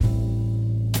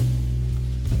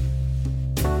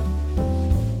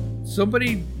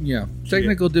Somebody,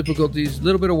 technical difficulties, a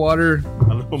little bit of water.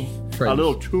 A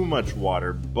little too much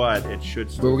water, but it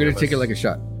should still But we're going to take it like a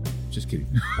shot. Just kidding.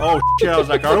 Oh, shit. I was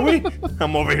like, are we?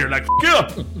 I'm over here like, yeah.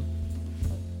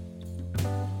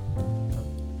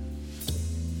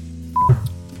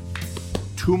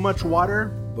 Too much water,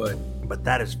 but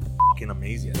that is fucking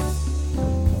amazing.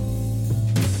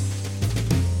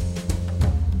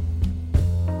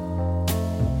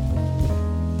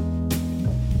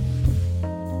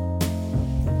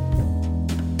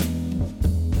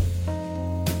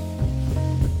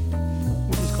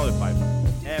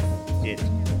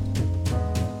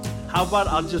 How about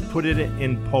I'll just put it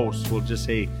in post. We'll just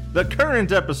say the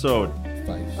current episode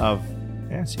 5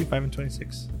 and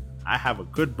 26. I have a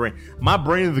good brain. My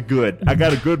brain is good. I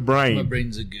got a good brain. My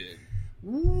brains are good.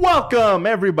 Welcome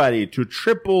everybody to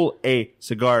Triple A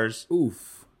Cigars.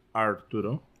 Oof.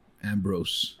 Arturo.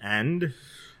 Ambrose. And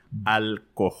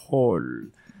Alcohol.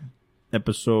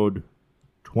 Episode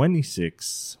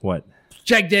 26. What?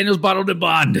 Jack Daniels Bottled and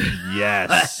Bond.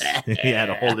 Yes. He had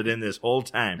to hold it in this whole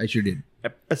time. I sure did.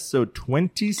 Episode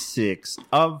 26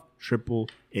 of Triple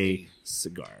A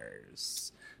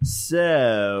Cigars.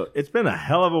 So, it's been a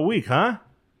hell of a week, huh?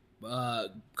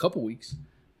 Couple weeks.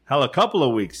 A couple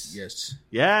of weeks. Yes.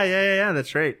 Yeah,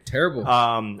 that's right. Terrible.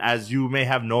 As you may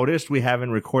have noticed, we haven't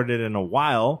recorded in a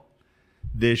while.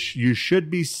 You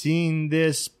should be seeing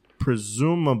this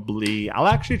presumably. I'll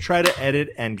actually try to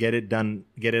edit and get it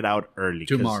out early.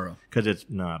 Tomorrow. I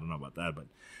don't know about that, but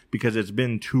because it's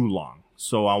been too long.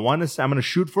 So I'm going to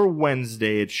shoot for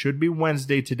Wednesday. It should be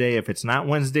Wednesday today. If it's not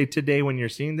Wednesday today when you're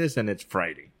seeing this, then it's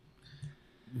Friday.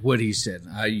 What he said.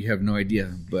 I have no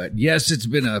idea. But yes, it's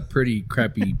been a pretty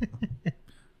crappy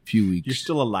few weeks. You're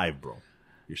still alive, bro.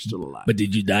 You're still alive. But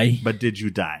did you die?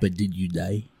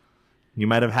 You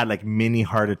might have had like mini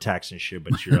heart attacks and shit,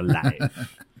 but you're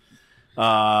alive.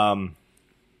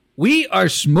 We are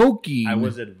smoking.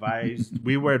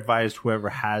 We were advised whoever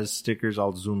has stickers,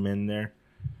 I'll zoom in there.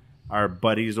 Our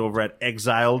buddies over at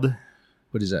Exiled.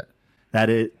 What is that? That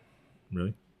it?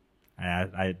 Really?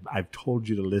 I've told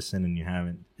you to listen and you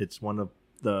haven't. It's one of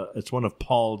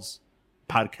Paul's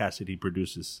podcasts that he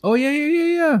produces. Oh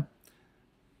yeah.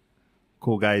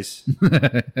 Cool guys.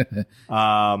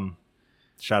 Shout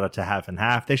out to Half and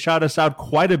Half. They shout us out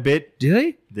quite a bit. Do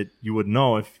they? That you would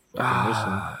know if you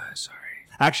listen. Sorry.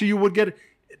 Actually, you would get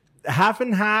Half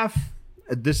and Half.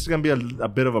 This is going to be a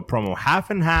bit of a promo. Half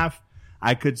and Half,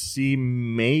 I could see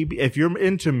maybe. If you're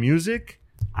into music,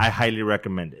 I highly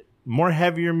recommend it. More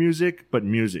heavier music, but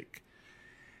music.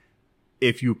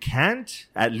 If you can't,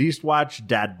 at least watch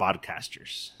Dad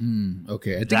Podcasters.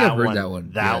 Okay, I think I've heard that one.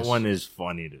 That one is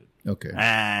funny, dude. Okay.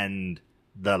 And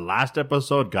the last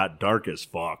episode got dark as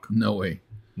fuck. No way.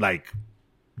 Like,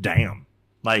 damn.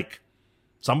 Like,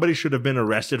 somebody should have been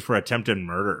arrested for attempted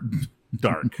murder.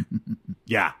 Dark.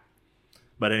 Yeah.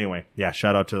 But anyway, yeah,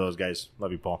 shout out to those guys.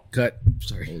 Love you, Paul. Cut.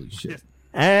 Sorry. Holy shit.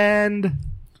 And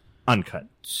uncut.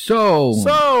 So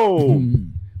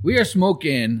we are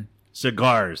smoking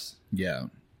cigars. Yeah.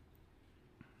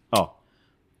 Oh.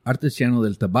 Artesano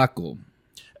del Tabaco.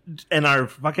 And our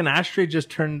fucking ashtray just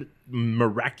turned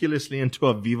miraculously into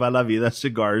a Viva la Vida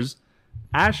cigars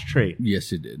ashtray.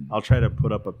 Yes, it did. I'll try to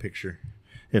put up a picture.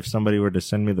 If somebody were to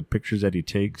send me the pictures that he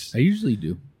takes. I usually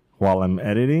do. While I'm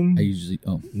editing?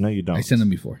 No, you don't. I send them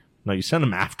before. No, you send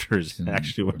them after is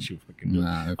actually what you fucking do.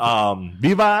 Nah,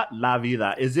 Viva la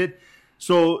Vida. Is it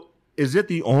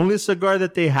the only cigar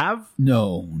that they have?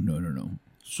 No.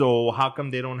 So how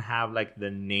come they don't have like the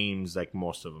names like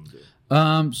most of them do?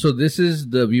 So this is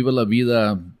the Viva la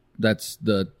Vida. That's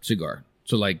the cigar.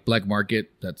 So like Black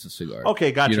Market, that's a cigar.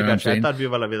 Okay, gotcha, You know gotcha. I thought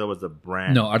Viva la Vida was the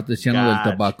brand. No, Artesano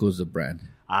del Tabaco is the brand.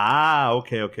 Ah,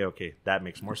 okay. That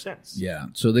makes more sense. Yeah.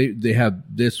 So they have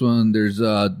this one. There's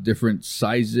different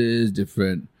sizes,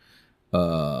 different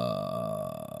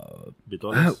Vitolas?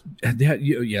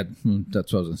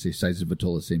 that's what I was gonna say. Sizes,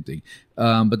 Vitola, same thing.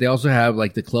 But they also have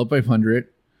like the Club 500.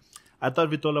 I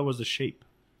thought Vitola was the shape.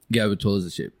 Yeah, Vitola is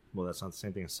the shape. Well, that's not the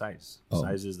same thing as size. Oh.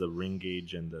 Size is the ring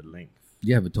gauge and the length.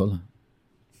 Yeah, Vitola.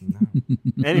 No.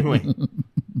 Anyway.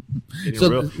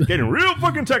 Getting real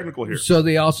fucking technical here. So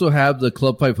they also have the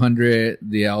Club 500.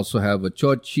 They also have a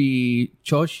Chochi,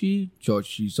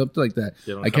 something like that.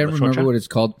 I can't remember what it's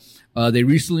called. They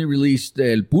recently released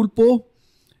El Pulpo.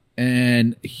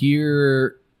 And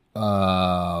here,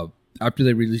 after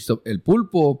they released El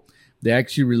Pulpo, they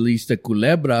actually released a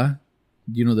Culebra.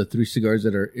 You know, the three cigars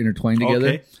that are intertwined together.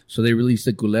 Okay. So they released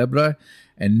a Culebra.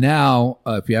 And now,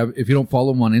 if you don't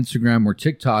follow them on Instagram or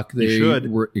TikTok,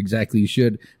 you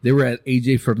should. They were at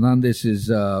AJ Fernandez's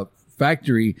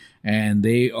factory, and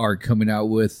they are coming out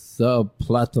with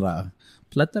plethora.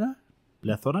 Plethora?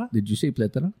 Plethora? Did you say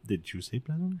plethora? Did you say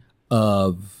plethora?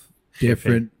 Of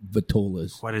different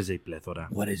vitolas. What is a plethora?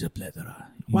 What is a plethora?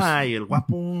 Why, el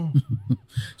guapo?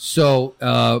 So,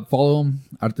 follow them,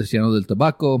 Artesano del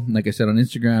Tabaco, like I said, on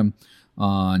Instagram,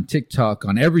 on TikTok,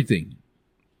 on everything.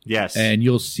 Yes. And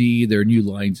you'll see their new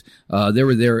lines. They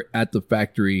were there at the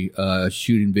factory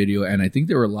shooting video, and I think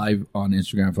they were live on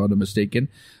Instagram, if I'm not mistaken,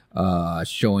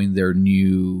 showing their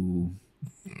new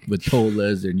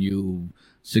vitolas, their new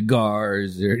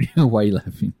cigars. Why are you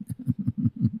laughing?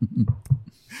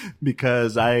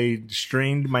 Because I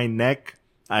strained my neck.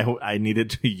 I needed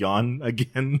to yawn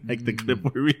again, like the clip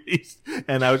we released.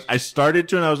 And I started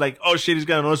to, and I was like, oh shit, he's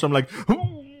going to notice. So I'm like,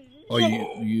 oh,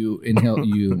 you inhale,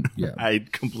 yeah. I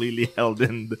completely held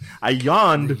in. I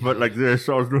yawned, but like this,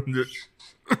 so I was doing this.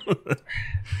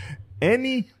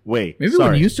 Anyway. Maybe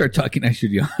when you start talking, I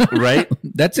should yawn. Right?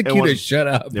 That's a cue to shut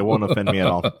up. It won't offend me at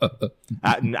all.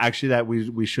 Actually, that we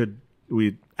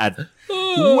at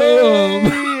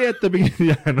way at the beginning.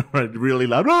 Yeah, I know, right, really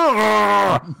loud.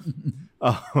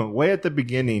 Way at the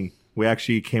beginning, we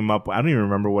actually came up. I don't even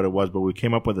remember what it was, but we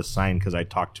came up with a sign because I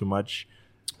talked too much.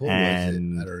 What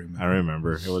and was it? I don't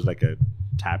remember. It was like a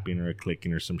tapping or a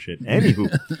clicking or some shit. Anywho,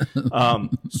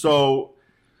 so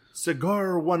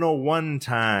Cigar 101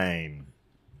 time.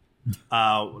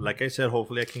 Like I said,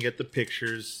 hopefully I can get the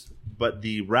pictures. But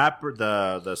the wrapper,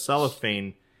 the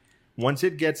cellophane, once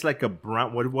it gets like a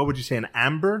brown, what would you say, an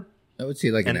amber? I would say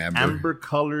like an amber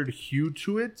colored hue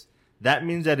to it. That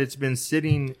means that it's been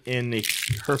sitting in a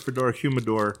Herfador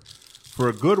humidor for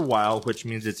a good while, which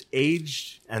means it's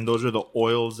aged, and those are the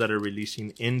oils that are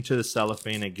releasing into the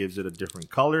cellophane. It gives it a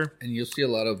different color. And you'll see a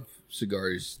lot of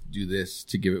cigars do this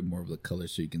to give it more of the color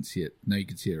so you can see it. Now you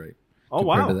can see it, right? Oh,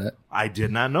 wow. That. I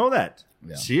did not know that.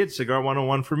 Yeah. See, it's Cigar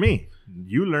 101 for me.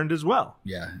 You learned as well.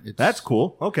 Yeah. That's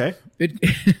cool. Okay.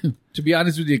 To be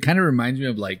honest with you, it kind of reminds me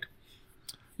of like,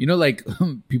 you know, like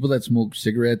people that smoke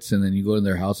cigarettes and then you go in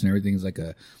their house and everything's like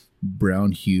a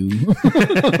brown hue.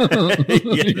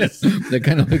 Yes. They're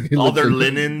kind of like all their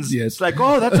linens. Yes. It's like,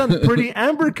 oh, that's a pretty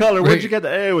amber color. Where'd you get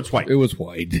that? Hey, it's white. It was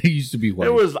white. It used to be white.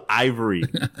 It was ivory.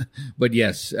 But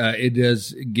yes, it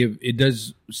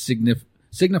does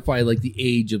signify like the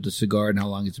age of the cigar and how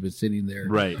long it's been sitting there.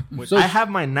 Right. So, I have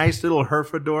my nice little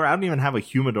Herfador. I don't even have a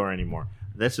humidor anymore.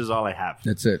 This is all I have.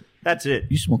 That's it. That's it.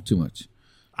 You smoke too much.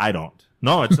 I don't.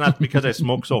 No, it's not because I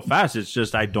smoke so fast. It's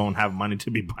just I don't have money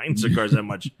to be buying cigars that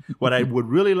much. What I would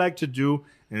really like to do,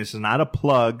 and this is not a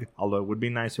plug, although it would be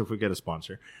nice if we get a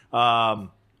sponsor, I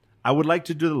would like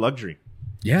to do the luxury.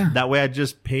 Yeah. That way I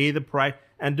just pay the price.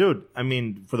 And dude, I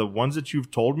mean, for the ones that you've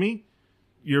told me,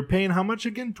 you're paying how much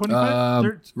again? 25?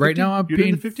 30, right now I'm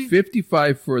paying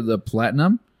 55 for the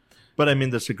platinum. But I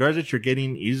mean, the cigars that you're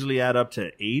getting easily add up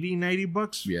to 80, 90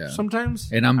 bucks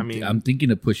sometimes. And I'm thinking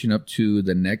of pushing up to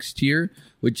the next tier,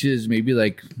 which is maybe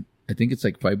like, I think it's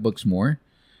like $5 more.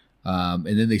 And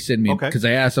then they send me, because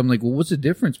I asked, I'm like, well, what's the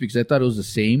difference? Because I thought it was the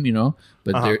same, you know,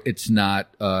 but it's not.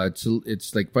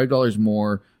 It's like $5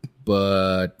 more,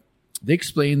 but they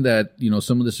explained that, you know,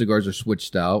 some of the cigars are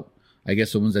switched out. I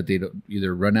guess the ones that they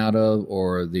either run out of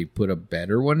or they put a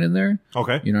better one in there.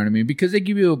 Okay. You know what I mean? Because they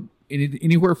give you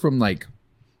anywhere from like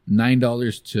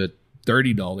 $9 to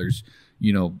 $30,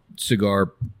 you know,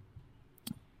 cigar.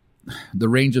 The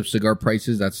range of cigar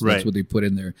prices, that's what they put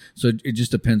in there. So it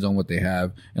just depends on what they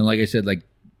have. And like I said, like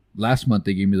last month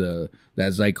they gave me that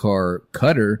Zycar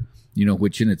cutter, you know,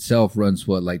 which in itself runs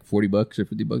what, like $40 or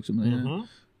 $50, something like that.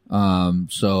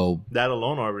 So that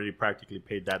alone already practically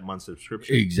paid that month's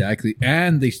subscription. Exactly.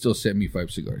 And they still sent me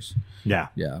 5 cigars. Yeah.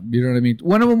 Yeah. You know what I mean?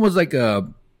 One of them was like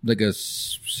a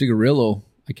cigarillo.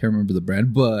 I can't remember the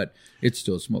brand, but it's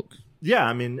still smoke. Yeah.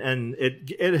 I mean, and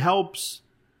it helps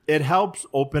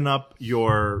open up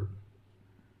your,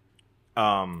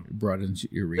 broadens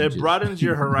your ranges. It broadens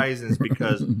your horizons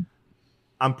because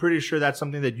I'm pretty sure that's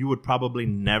something that you would probably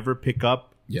never pick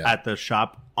up at the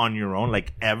shop on your own,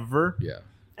 like ever. Yeah.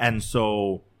 And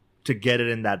so to get it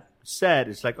in that set,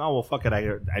 it's like, oh well, fuck it,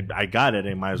 I got it,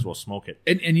 I might as well smoke it.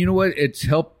 And you know what? It's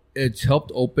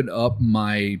helped open up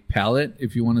my palate,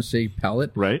 if you want to say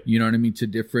palate, right? You know what I mean, to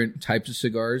different types of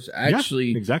cigars.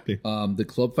 Actually, exactly. The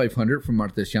Club 500 from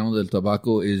Artesano del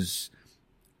Tabaco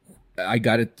I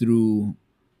got it through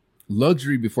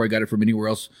luxury before I got it from anywhere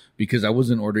else because I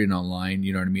wasn't ordering online.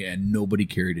 You know what I mean, and nobody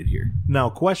carried it here. Now,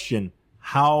 question: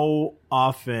 how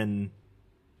often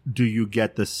do you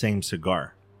get the same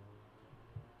cigar?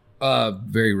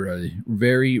 Very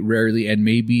rarely, and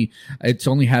maybe it's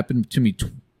only happened to me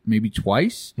maybe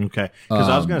twice. Okay, because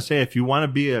I was gonna say if you want to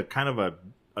be a kind of a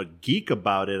a geek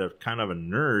about it, a kind of a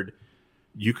nerd,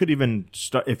 you could even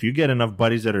start, if you get enough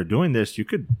buddies that are doing this, you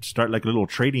could start like a little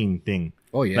trading thing.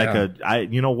 Oh yeah.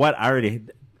 You know what? I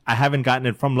haven't gotten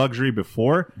it from Luxury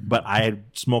before, but I had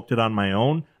smoked it on my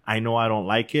own. I know I don't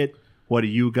like it. What do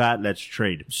you got? Let's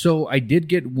trade. So I did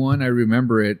get one. I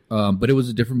remember it, but it was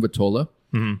a different Vitola.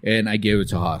 Mm-hmm. And I gave it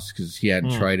to Haas because he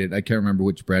hadn't tried it. I can't remember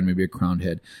which brand, maybe a Crown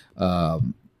Head.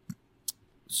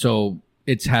 So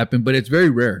it's happened, but it's very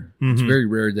rare. Mm-hmm. It's very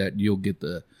rare that you'll get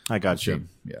the. I got you.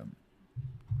 Yeah.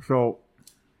 So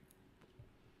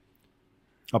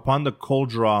upon the cold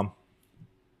draw,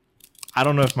 I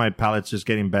don't know if my palate's just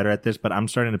getting better at this, but I'm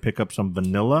starting to pick up some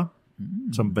vanilla,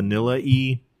 some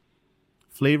vanilla-y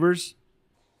flavors.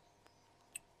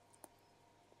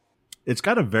 It's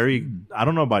got a very, I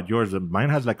don't know about yours, but mine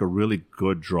has like a really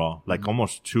good draw, like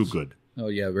almost too good. Oh,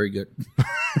 yeah, very good.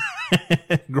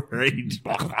 Great.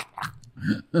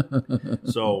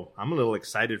 So I'm a little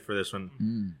excited for this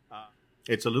one.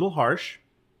 It's a little harsh,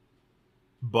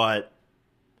 but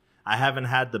I haven't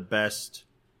had the best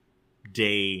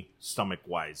day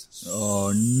stomach-wise.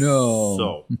 Oh, no.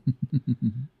 So,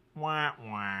 wah,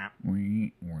 wah.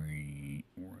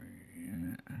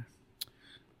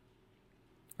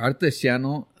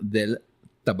 Artesano del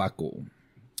Tabaco.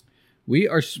 We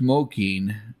are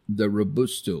smoking the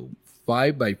Robusto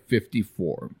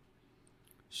 5x54.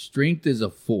 Strength is a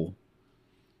full.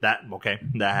 That's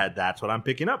what I'm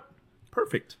picking up.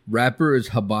 Perfect. Wrapper is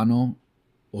Habano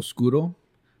Oscuro.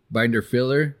 Binder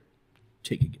filler.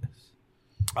 Take a guess.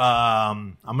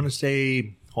 I'm gonna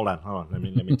say. Hold on. Let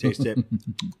me taste it.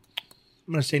 I'm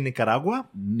gonna say Nicaragua.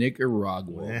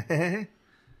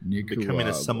 Becoming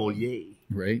a sommelier.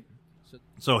 Right.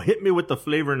 So hit me with the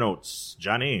flavor notes,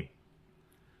 Johnny.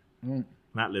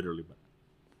 Not literally, but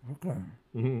okay.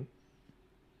 Mm-hmm.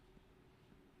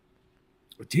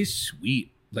 It tastes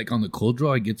sweet. Like on the cold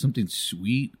draw, I get something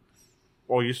sweet.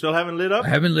 Oh, you still haven't lit up? I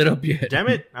haven't lit up yet. Damn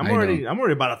it! I'm already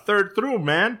about a third through,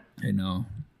 man. I know.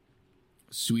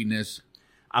 Sweetness.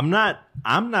 I'm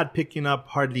not picking up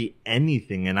hardly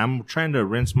anything, and I'm trying to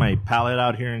rinse my palate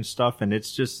out here and stuff, and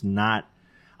it's just not.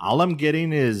 All I'm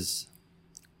getting is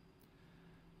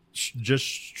just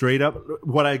straight up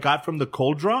what I got from the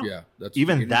cold draw. Yeah, that's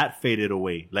even that faded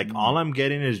away. Like all I'm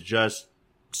getting is just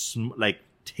like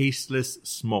tasteless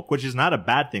smoke, which is not a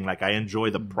bad thing. Like I enjoy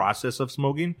the process of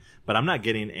smoking, but I'm not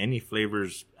getting any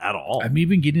flavors at all. I'm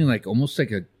even getting like almost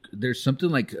like there's something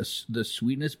like the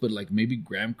sweetness, but like maybe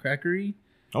graham crackery.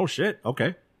 Oh shit!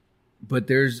 Okay. But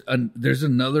there's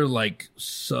another like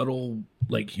subtle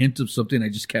like hint of something I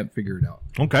just can't figure it out.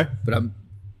 Okay. But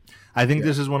I think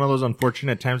this is one of those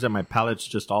unfortunate times that my palate's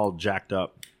just all jacked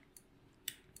up.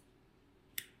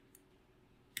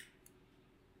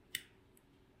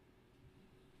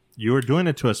 You were doing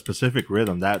it to a specific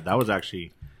rhythm. That was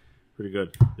actually pretty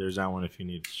good. There's that one if you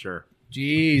need. Sure.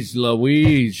 Jeez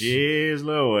Louise. Jeez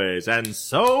Louise. And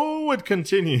so it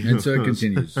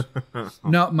continues.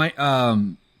 No, my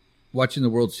watching the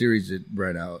World Series, it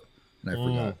ran out, and I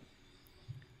forgot.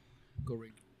 Go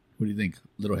Rick. What do you think?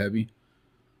 A little heavy?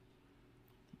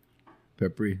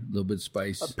 Peppery? A little bit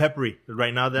spice? Peppery.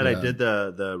 Right now that I did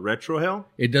the retro hell,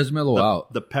 it does mellow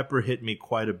out. The pepper hit me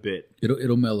quite a bit.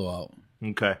 It'll mellow out.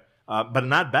 Okay. But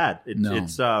not bad.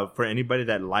 It's for anybody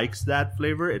that likes that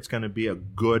flavor, it's going to be a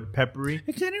good peppery.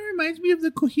 It kind of reminds me of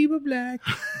the Cohiba Black.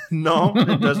 No,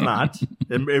 it does not.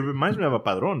 It reminds me of a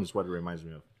Padron is what it reminds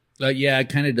me of. Yeah, it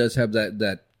kind of does have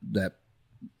that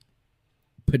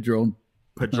Padroniness.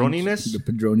 The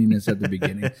Padroniness at the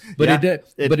beginning, but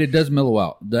it does mellow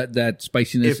out that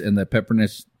spiciness and that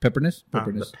pepperness, that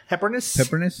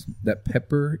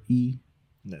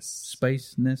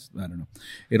spiciness. I don't know.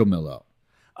 It'll mellow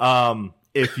out.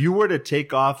 If you were to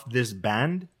take off this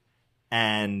band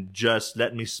and just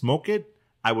let me smoke it,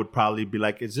 I would probably be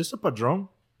like, "Is this a Padron?"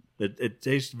 It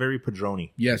tastes very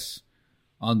Padroni. Yes.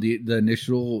 On the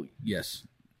initial, yes.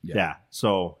 Yeah.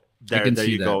 So there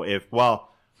you go.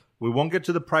 We won't get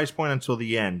to the price point until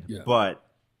the end. Yeah. But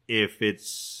if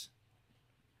it's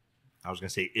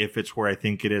where I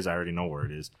think it is, I already know where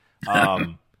it is.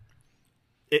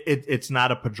 It's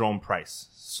not a Padron price.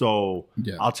 So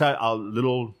a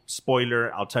little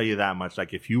spoiler, I'll tell you that much.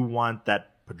 Like if you want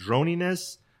that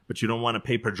Padroniness, but you don't want to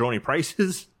pay Padroni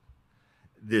prices,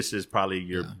 this is probably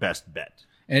your best bet.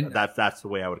 And that's the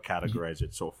way I would categorize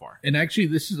it so far. And actually,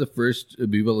 this is the first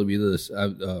Viva La Vida.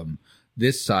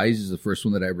 This size is the first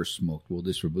one that I ever smoked. Well,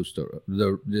 this Robusto,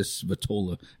 this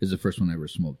Vitola is the first one I ever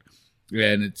smoked.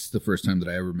 And it's the first time that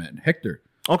I ever met Hector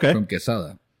from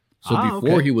Quesada. So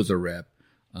before he was a rep,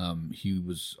 he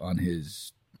was on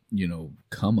his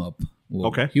come up. Well,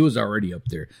 okay. He was already up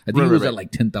there. I think he was at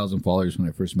like 10,000 followers when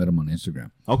I first met him on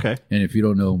Instagram. Okay. And if you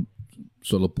don't know,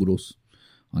 Solo Puros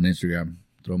on Instagram,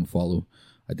 throw him a follow.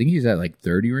 I think he's at like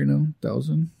 30 right now,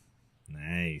 1,000.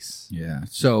 Nice. Yeah.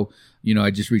 So,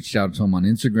 I just reached out to him on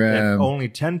Instagram. If only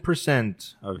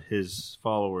 10% of his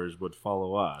followers would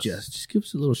follow us. Just give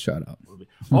us a little shout out.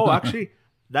 Oh, actually,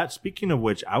 speaking of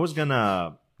which, I was going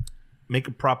to make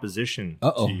a proposition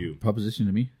to you. Proposition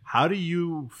to me? How do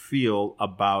you feel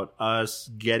about us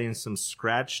getting some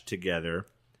scratch together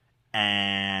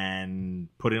and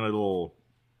putting a little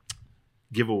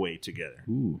giveaway together?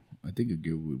 Ooh, I think a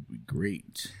giveaway would be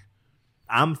great.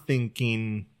 I'm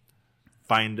thinking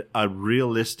find a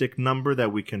realistic number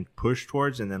that we can push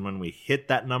towards, and then when we hit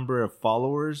that number of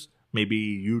followers, maybe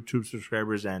YouTube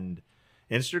subscribers and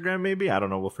Instagram, maybe, I don't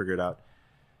know, we'll figure it out.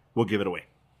 We'll give it away.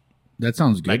 That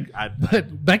sounds good.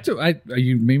 But back to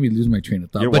you made me lose my train of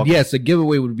thought. But welcome. Yes, a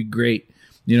giveaway would be great.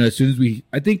 As soon as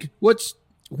I think what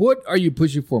are you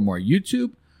pushing for more?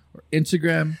 YouTube or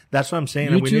Instagram? That's what I'm saying.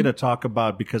 And we need to talk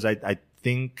about, because I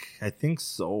think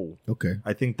so. Okay.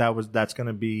 I think that's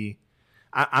gonna be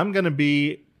I'm gonna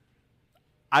be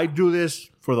I do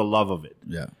this for the love of it.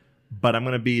 Yeah. But I'm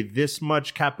gonna be this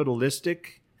much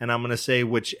capitalistic, and I'm gonna say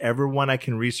whichever one I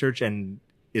can research and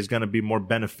is gonna be more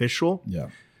beneficial. Yeah.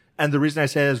 And the reason I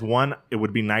say is, one, it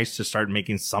would be nice to start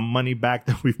making some money back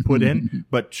that we've put in.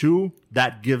 But two,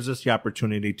 that gives us the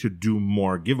opportunity to do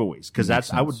more giveaways. Because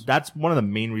that's one of the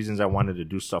main reasons I wanted to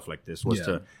do stuff like this, was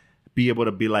to be able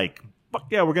to be like, fuck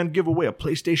yeah, we're going to give away a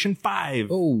PlayStation 5.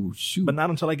 Oh, shoot. But not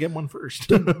until I get one first.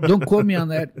 Don't quote me on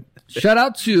that. Shout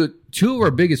out to two of our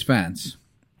biggest fans.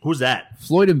 Who's that?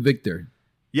 Floyd and Victor.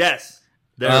 Yes.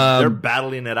 They're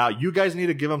battling it out. You guys need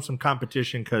to give them some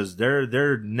competition, because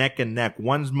they're neck and neck.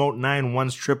 One's Mote 9,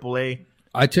 one's AAA.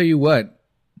 I tell you what,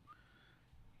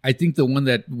 I think the one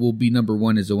that will be number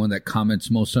one is the one that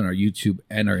comments most on our YouTube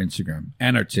and our Instagram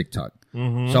and our TikTok.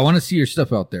 Mm-hmm. So I want to see your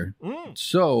stuff out there.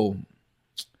 So,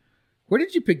 where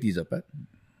did you pick these up at?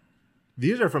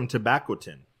 These are from Tobacco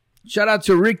Tin. Shout out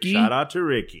to Ricky.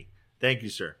 Thank you,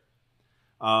 sir.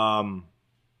 Mellowed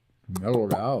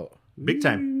out. Big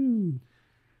time.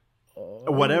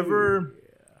 Whatever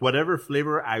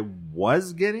flavor I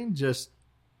was getting, just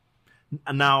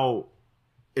now,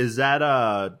 is that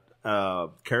a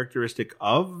characteristic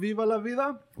of Viva la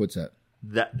Vida? What's that?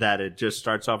 That it just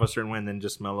starts off a certain way and then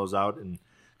just mellows out. And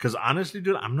because honestly,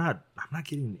 dude, I'm not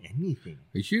getting anything.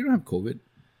 Are you sure you don't have COVID?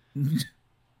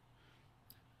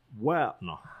 Well,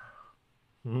 no.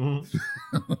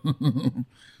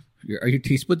 Are your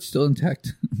taste buds still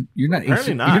intact? You're not.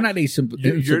 Apparently not. You're not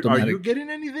asymptomatic. Are you getting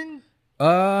anything?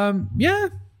 Yeah.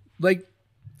 Like,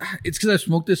 it's because I've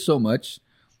smoked this so much.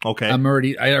 Okay.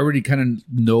 I already kind of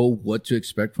know what to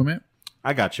expect from it.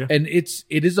 I got you. And it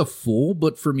is a full,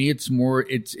 but for me, it's more.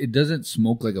 It doesn't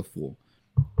smoke like a full.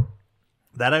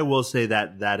 That I will say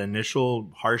that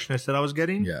initial harshness that I was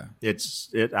getting. Yeah.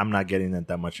 I'm not getting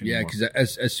that much anymore. Yeah,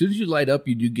 because as soon as you light up,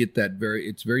 you do get that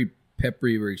it's very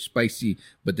peppery, very spicy,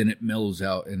 but then it mellows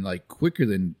out, and like quicker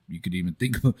than you could even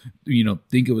think of.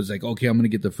 Think it was like, okay, I'm gonna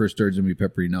get the first stir's gonna be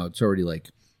peppery. Now it's already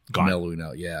like mellowing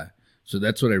out. Yeah, so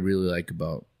that's what I really like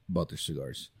about their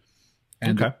cigars.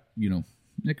 And okay,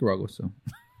 Nicaragua. So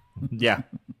yeah,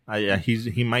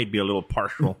 he might be a little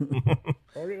partial.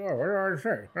 What did I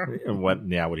say?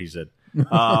 What he said.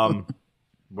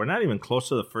 We're not even close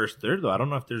to the first third, though. I don't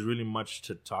know if there's really much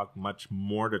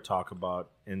more to talk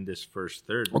about in this first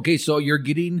third. Okay, so you're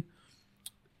getting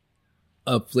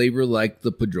a flavor like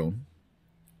the Padron.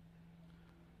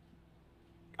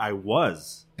 I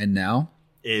was. And now?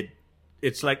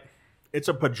 It's like, it's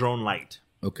a Padron Light.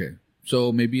 Okay.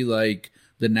 So maybe like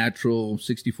the natural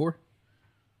 64?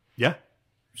 Yeah.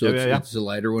 So it's a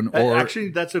lighter one. Or actually,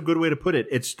 that's a good way to put it.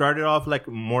 It started off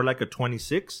more like a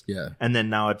 26. Yeah. And then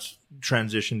now it's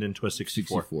transitioned into a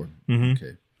 64. Mm-hmm.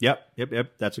 Okay.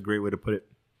 Yep. That's a great way to put it.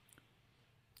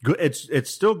 Good.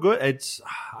 It's still good.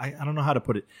 I don't know how to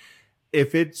put it.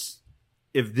 If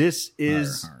this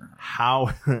is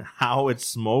how it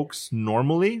smokes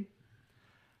normally,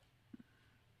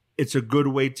 it's a good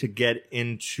way to get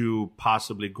into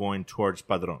possibly going towards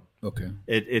Padron. Okay.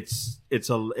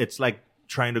 It's like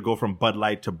trying to go from Bud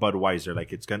Light to Budweiser.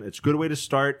 Like it's a good way to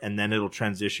start, and then it'll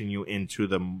transition you into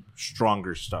the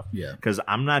stronger stuff. Yeah. Because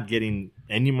I'm not getting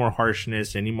any more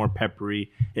harshness, any more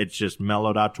peppery. It's just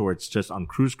mellowed out to where it's just on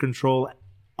cruise control,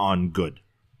 on good.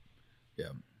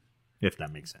 Yeah. If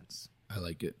that makes sense. I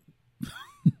like it.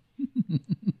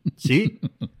 See?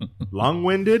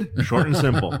 Long-winded, short and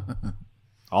simple.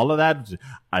 All of that,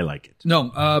 I like it.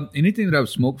 No, anything that I've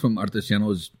smoked from Artesano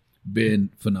has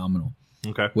been phenomenal.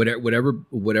 Okay.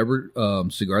 Whatever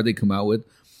cigar they come out with,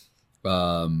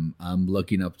 I'm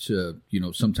lucky enough to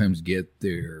sometimes get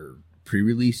their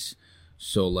pre-release.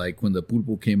 So like when the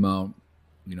Pulpo came out,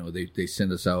 they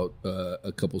sent us out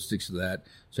a couple sticks of that.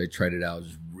 So I tried it out. It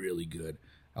was really good.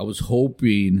 I was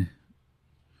hoping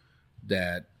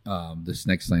that this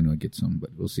next time I'll get some,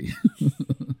 but we'll see.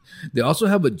 They also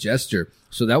have a Jester.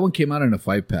 So that one came out in a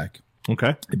 5-pack.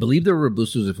 Okay. I believe there were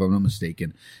Robustos, if I'm not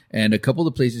mistaken. And a couple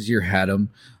of the places here had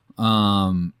them.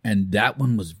 And that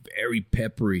one was very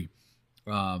peppery,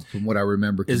 from what I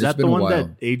remember. Is that the one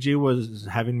that AJ was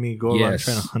having me go around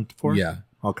trying to hunt for? Yeah.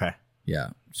 Okay. Yeah.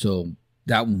 So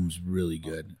that one was really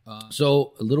good.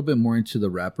 So a little bit more into the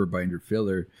wrapper binder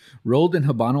filler. Rolled in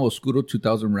Habano Oscuro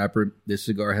 2000 wrapper, this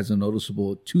cigar has a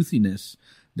noticeable toothiness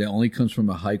that only comes from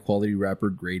a high-quality wrapper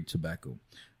grade tobacco.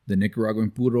 The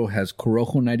Nicaraguan Puro has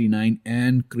Corojo 99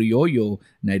 and Criollo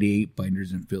 98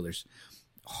 binders and fillers.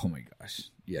 Oh my gosh.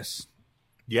 Yes.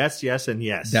 Yes, yes, and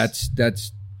yes.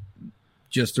 That's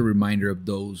just a reminder of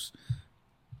those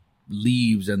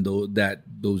leaves and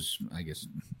those I guess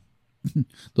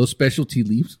those specialty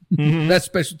leaves. Mm-hmm. That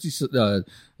specialty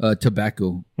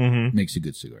tobacco makes a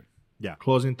good cigar. Yeah.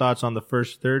 Closing thoughts on the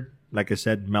first third. Like I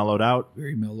said, mellowed out.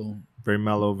 Very mellow. Very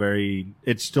mellow.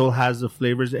 It still has the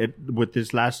flavors. With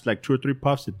this last like 2 or 3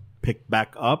 puffs, it picked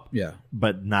back up. Yeah.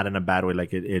 But not in a bad way.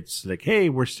 Like it's like, hey,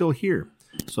 we're still here.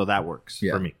 So that works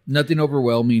for me. Nothing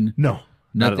overwhelming. No.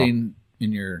 Nothing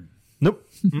in your... Nope.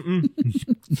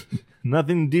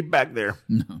 Nothing deep back there.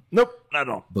 No. Nope. Not at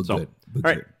all. But good. All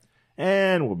right.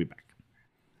 And we'll be back.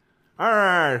 All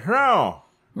right.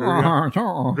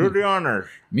 So, do the honors.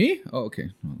 Me? Oh,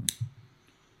 okay.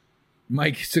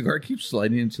 My cigar keeps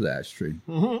sliding into the ashtray.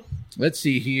 Mm-hmm. Let's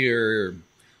see here.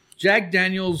 Jack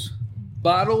Daniel's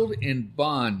Bottled in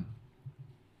Bond.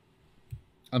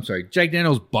 I'm sorry. Jack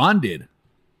Daniel's Bonded.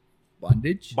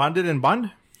 Bondage? Bonded and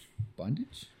Bond?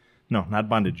 Bondage? No, not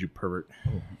bondage, you pervert.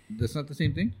 Oh, that's not the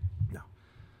same thing? No.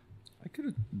 I could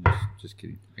have... Just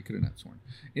kidding. I could have not sworn.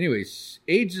 Anyways,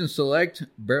 aged and select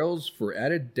barrels for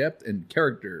added depth and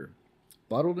character.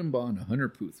 Bottled in Bond, 100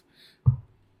 proof.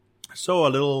 So a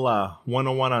little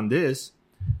 101 on this.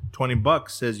 $20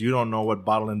 says you don't know what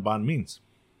bottle and bond means.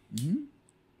 Mm-hmm.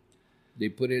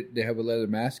 They have a leather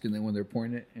mask, and then when they're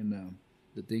pouring it in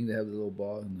the thing, they have the little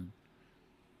ball in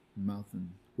the mouth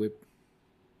and whip.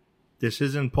 This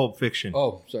isn't Pulp Fiction.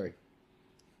 Oh, sorry.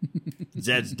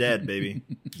 Zed's dead, baby.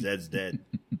 Zed's dead.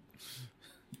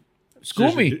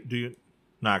 School me. Do you?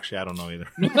 No, actually, I don't know either.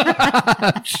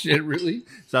 Shit, really?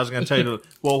 So I was going to tell you.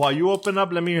 Well, while you open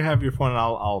up, let me have your phone, and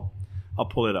I'll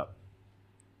pull it up.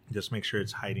 Just make sure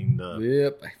it's hiding the.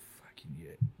 Yep. I fucking get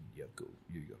it. Yeah, go.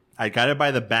 Here you go. I got it by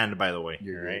the band, by the way.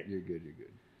 You're right. You're good. You're good.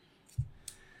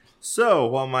 So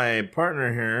while my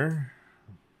partner here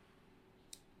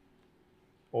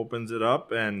opens it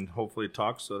up and hopefully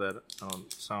talks so that I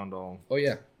don't sound all. Oh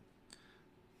yeah.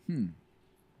 Ooh.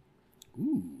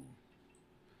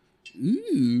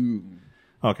 Ooh.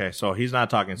 Okay, so he's not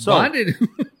talking. So Bonded.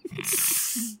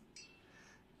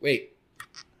 Wait.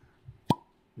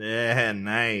 Yeah,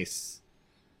 nice.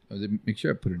 Make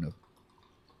sure I put enough.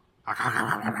 Let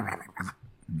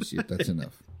me see if that's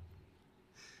enough.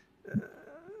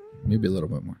 Maybe a little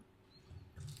bit more.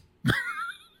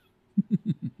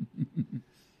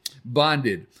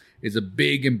 Bonded is a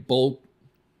big and bold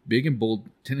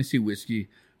Tennessee whiskey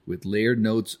with layered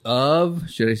notes of,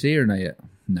 should I say it or not yet?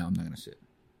 No, I'm not going to say it.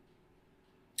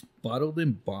 Bottled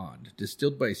in Bond,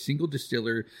 distilled by a single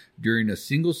distiller during a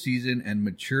single season and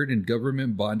matured in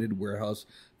government bonded warehouse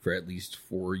for at least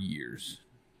 4 years.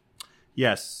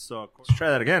 Yes, so let's try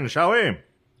that again, shall we?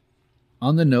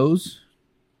 On the nose.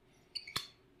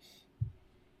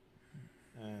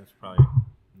 It's probably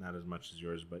not as much as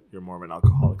yours, but you're more of an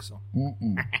alcoholic, so.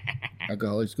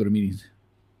 Alcoholics go to meetings.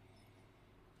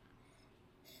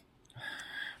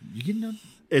 You getting done?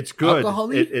 It's good.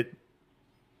 Alcohol-y?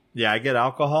 Yeah, I get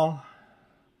alcohol.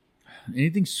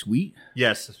 Anything sweet?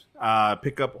 Yes.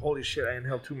 Pick up. Holy shit! I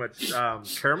inhaled too much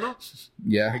caramel.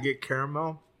 Yeah. I get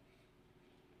caramel.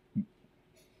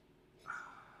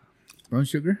 Brown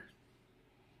sugar?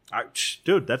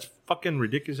 Dude, that's fucking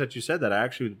ridiculous that you said that.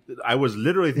 I was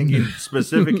literally thinking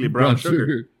specifically brown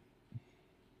sugar.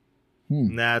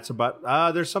 Nah, it's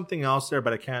about. There's something else there,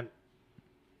 but I can't.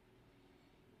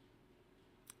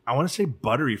 I want to say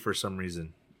buttery for some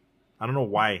reason. I don't know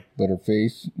why.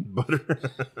 Butterface. Butter.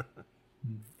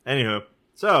 Anywho,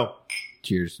 so.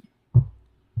 Cheers.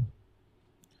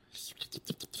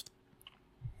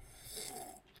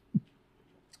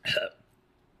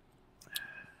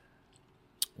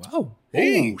 Wow.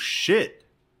 Hey. Oh, shit.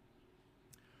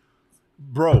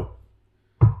 Bro.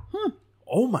 Huh.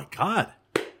 Oh my God.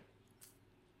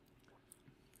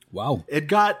 Wow. It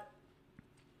got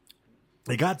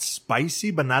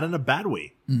spicy, but not in a bad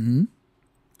way. Mm-hmm.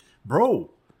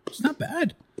 Bro. It's not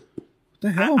bad. What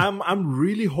the hell? I'm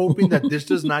really hoping that this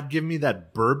does not give me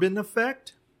that bourbon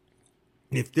effect.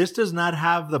 If this does not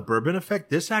have the bourbon effect,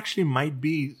 this actually might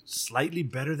be slightly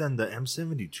better than the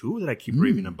M72 that I keep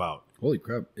raving about. Holy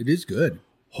crap. It is good.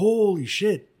 Holy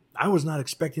shit. I was not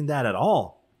expecting that at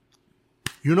all.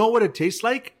 You know what it tastes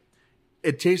like?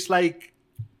 It tastes like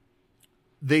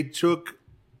they took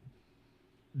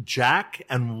Jack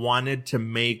and wanted to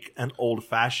make an old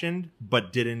fashioned,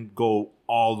 but didn't go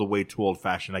all the way to old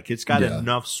fashioned. Like it's got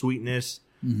enough sweetness.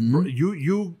 Mm-hmm.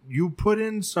 You put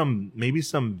in maybe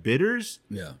some bitters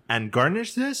and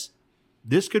garnish this.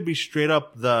 This could be straight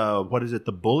up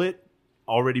the bullet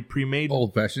already pre-made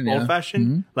old fashioned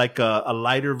mm-hmm. Like a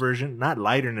lighter version, not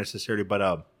lighter necessarily,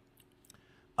 but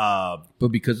but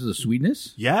because of the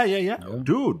sweetness. Yeah,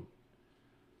 dude.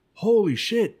 Holy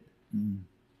shit.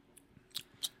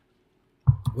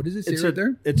 What does it say right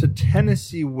there? It's a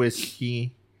Tennessee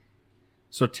whiskey,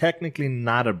 so technically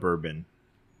not a bourbon.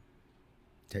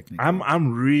 Technically,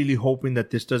 I'm really hoping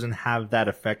that this doesn't have that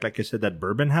effect, like I said, that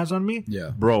bourbon has on me.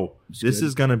 Yeah, bro, this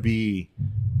is gonna be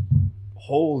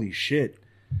holy shit.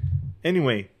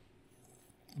 Anyway,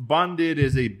 Bonded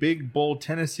is a big, bold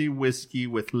Tennessee whiskey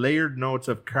with layered notes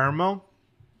of caramel,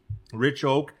 rich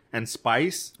oak, and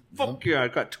spice. Fuck yeah, I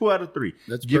got 2 out of 3.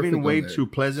 That's giving way to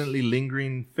pleasantly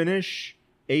lingering finish.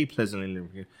 A pleasantly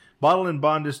lingering. Bottled and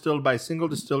bond distilled by a single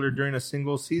distiller during a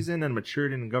single season and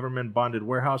matured in a government bonded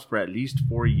warehouse for at least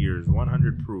 4 years.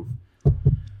 100 proof.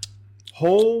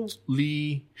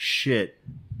 Holy shit.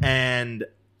 And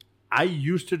I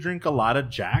used to drink a lot of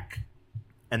Jack,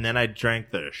 and then I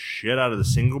drank the shit out of the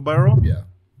single barrel. Yeah.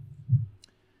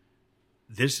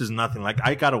 This is nothing. Like,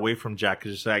 I got away from Jack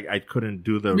because I couldn't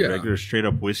do the regular straight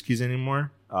up whiskeys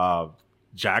anymore.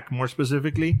 Jack more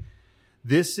specifically.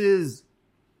 This is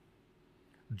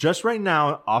just right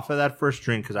now off of that first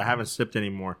drink, because I haven't sipped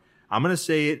anymore. I'm gonna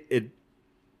say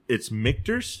it's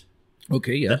Michter's.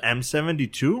 Okay, yeah. The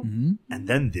M72, and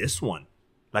then this one.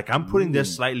 Like, I'm putting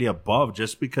this slightly above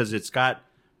just because it's got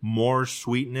more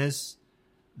sweetness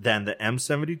than the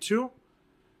M72.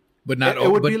 But not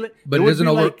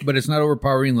but it's not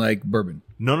overpowering like bourbon.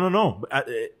 No.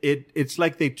 It's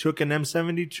like they took an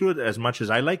M72 as much as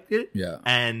I liked it,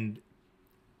 and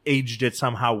aged it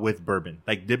somehow with bourbon.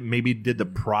 Like maybe did the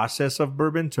process of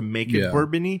bourbon to make it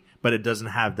bourbony, but it doesn't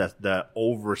have the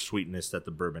over sweetness that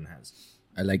the bourbon has.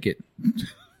 I like it.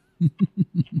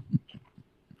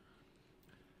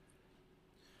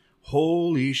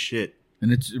 Holy shit.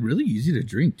 And it's really easy to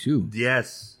drink too.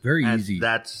 Yes. Very easy.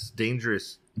 That's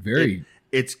dangerous. Very.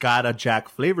 It's got a Jack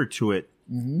flavor to it.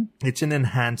 Mm-hmm. It's an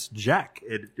enhanced Jack.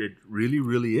 It really,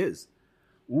 really is.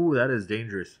 Ooh, that is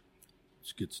dangerous.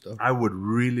 It's good stuff. I would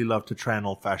really love to try an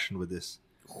old fashioned with this.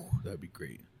 Ooh, that'd be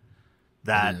great.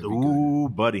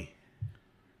 Buddy.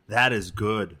 That is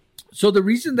good. So the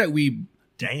reason that we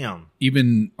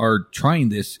even are trying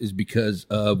this is because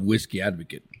of Whiskey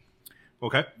Advocate.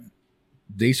 Okay.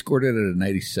 They scored it at a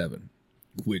 97,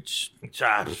 which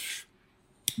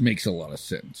makes a lot of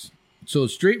sense. So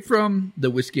straight from the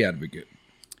Whiskey Advocate.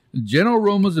 Gentle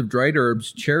aromas of dried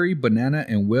herbs, cherry, banana,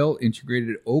 and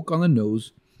well-integrated oak on the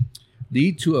nose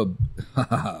lead to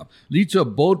a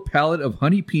bold palette of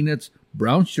honey peanuts,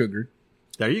 brown sugar.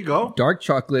 There you go. Dark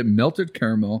chocolate, melted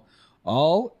caramel,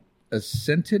 all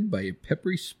accented by a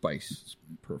peppery spice. It's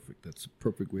perfect. That's a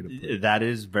perfect way to put it. That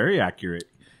is very accurate.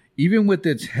 Even with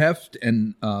its heft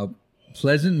and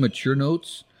pleasant, mature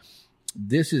notes,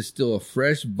 this is still a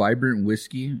fresh, vibrant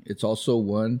whiskey. It's also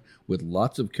one with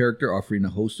lots of character, offering a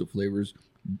host of flavors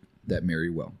that marry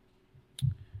well.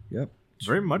 Yep.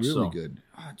 Very much really so. Really good.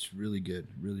 Oh, it's really good.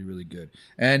 Really, really good.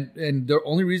 And the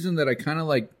only reason that I kind of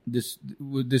like this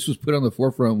was put on the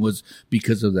forefront was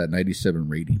because of that 97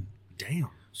 rating. Damn.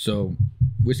 So,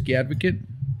 Whiskey Advocate,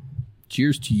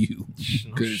 cheers to you.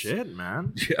 No shit,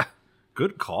 man. Yeah.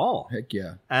 Good call. Heck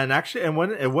yeah. And actually,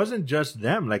 when it wasn't just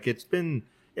them, like it's been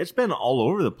all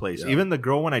over the place. Yeah. Even the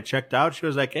girl, when I checked out, she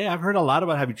was like, "Hey, I've heard a lot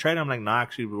about it. Have you tried it?" I'm like, "No,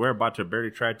 actually, we're about to barely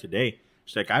try it today."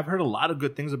 She's like, "I've heard a lot of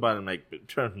good things about it." I'm like,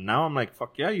 now I'm like,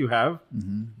 "Fuck yeah, you have."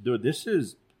 Mm-hmm. Dude, this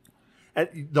is...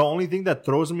 The only thing that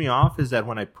throws me off is that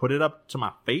when I put it up to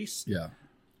my face,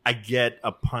 I get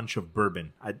a punch of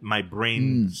bourbon. My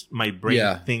brain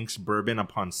thinks bourbon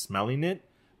upon smelling it,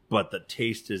 but the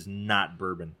taste is not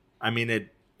bourbon. I mean, it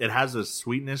has a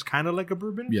sweetness kind of like a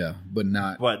bourbon. Yeah, but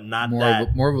not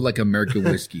more of like American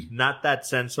whiskey. Not that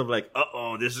sense of like,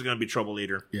 this is going to be trouble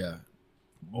later. Yeah.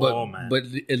 Man. But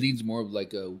it leans more of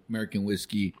like a American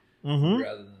whiskey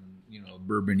rather than,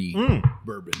 bourbon-y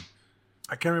bourbon.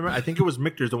 I can't remember. I think it was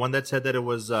Michter's, the one that said that it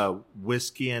was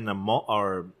whiskey and a malt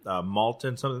or malt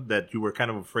and something that you were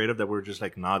kind of afraid of, that we were just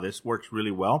like, nah, this works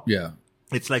really well. Yeah.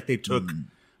 It's like they took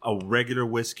a regular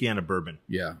whiskey and a bourbon.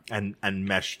 Yeah. And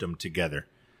meshed them together.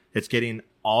 It's getting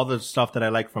all the stuff that I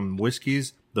like from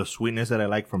whiskeys, the sweetness that I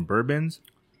like from bourbons,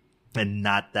 and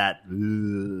not that.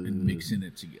 And mixing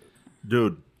it together.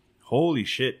 Dude, holy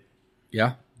shit.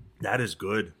 Yeah. That is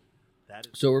good.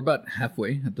 So we're about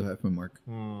halfway at the halfway mark.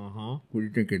 Mm-hmm. What are you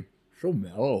thinking? So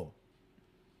mellow.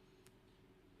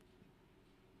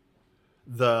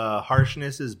 The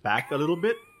harshness is back a little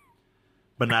bit,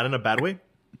 but not in a bad way.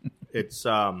 It's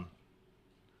I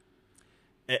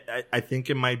think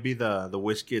it might be the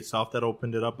whiskey itself that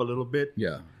opened it up a little bit.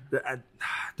 Yeah.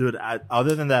 Dude,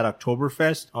 other than that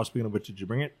Oktoberfest, speaking of which, did you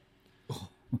bring it?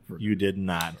 You did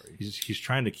not. He's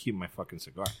trying to keep my fucking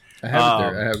cigar. I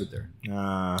have it there.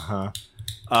 Uh-huh.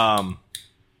 I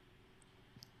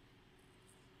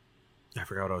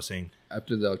forgot what I was saying.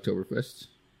 After the Oktoberfest?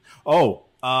 Oh,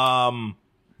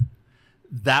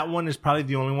 that one is probably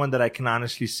the only one that I can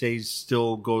honestly say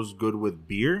still goes good with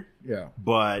beer. Yeah.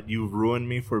 But you've ruined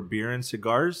me for beer and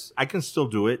cigars. I can still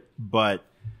do it, but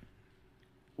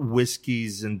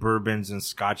whiskeys and bourbons and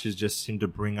scotches just seem to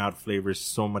bring out flavors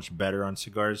so much better on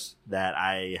cigars that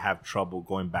I have trouble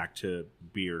going back to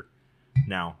beer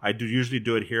now. I do usually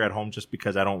do it here at home just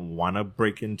because I don't want to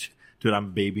break into... Dude,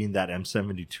 I'm babying that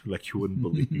M72 like you wouldn't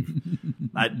believe.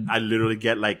 I literally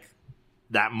get like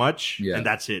that much, and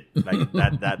that's it. Like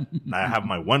that I have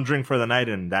my one drink for the night,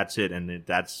 and that's it. And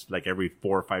that's like every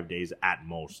 4 or 5 days at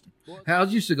most.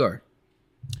 How's your cigar?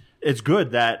 It's good.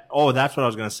 That's what I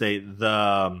was gonna say.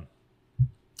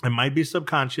 It might be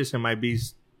subconscious. It might be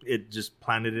it just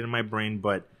planted in my brain,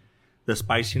 but the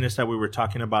spiciness that we were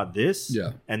talking about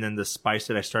and then the spice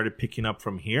that I started picking up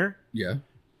from here. Yeah.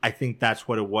 I think that's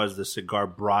what it was. The cigar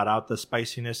brought out the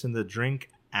spiciness in the drink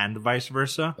and vice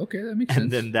versa. Okay, that makes sense.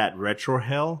 And then that retro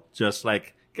hell, just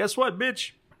like, guess what,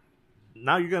 bitch?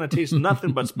 Now you're going to taste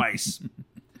nothing but spice.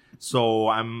 So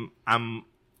I'm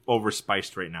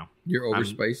overspiced right now. You're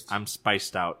overspiced? I'm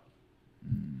spiced out.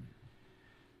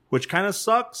 Which kind of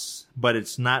sucks, but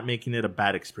it's not making it a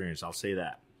bad experience. I'll say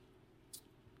that.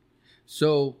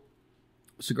 So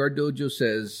Cigar Dojo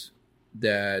says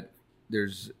that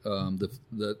there's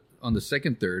the on the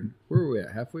second third. Where are we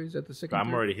at? Halfway? Is that the second?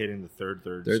 I'm already hitting the third.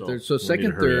 So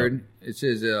second third, it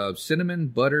says cinnamon,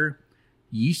 butter,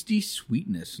 yeasty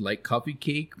sweetness like coffee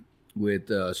cake with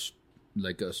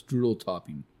like a strudel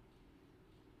topping.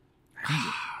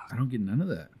 I don't get none of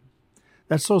that.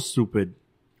 That's so stupid.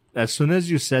 As soon as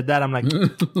you said that, I'm like,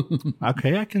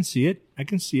 okay, I can see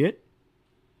it.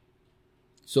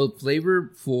 So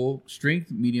flavor full,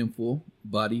 strength medium full,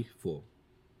 body full.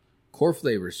 Core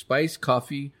flavors: spice,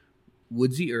 coffee,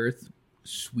 woodsy earth,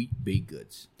 sweet baked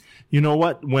goods. You know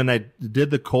what? When I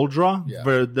did the cold draw,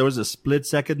 there was a split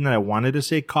second that I wanted to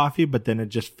say coffee, but then it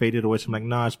just faded away. So I'm like,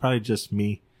 no, it's probably just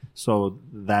me. So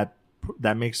that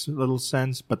makes a little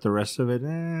sense. But the rest of it,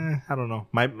 I don't know.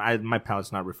 My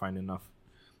palate's not refined enough.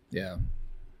 Yeah.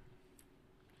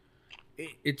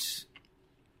 It's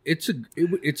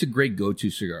a great go-to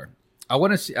cigar. I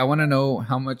want to know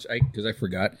how much because I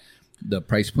forgot the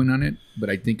price point on it, but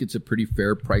I think it's a pretty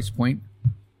fair price point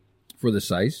for the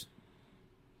size.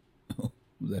 Oh,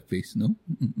 that face, no?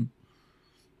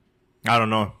 I don't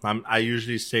know. I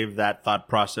usually save that thought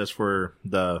process for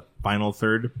the final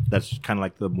third. That's kind of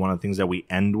like one of the things that we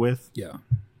end with. Yeah.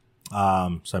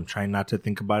 So I'm trying not to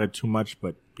think about it too much,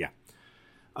 but yeah.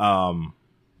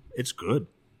 It's good.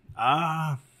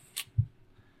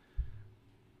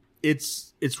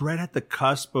 It's right at the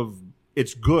cusp of.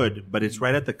 It's good, but it's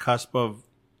right at the cusp of,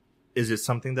 is it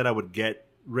something that I would get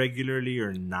regularly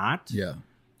or not? Yeah.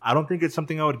 I don't think it's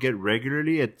something I would get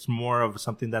regularly. It's more of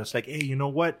something that's like, hey, you know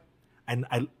what? And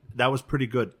that was pretty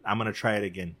good. I'm going to try it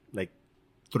again, like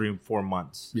 3 or 4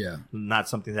 months. Yeah. Not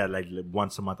something that like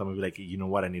once a month I'm going to be like, you know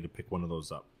what? I need to pick one of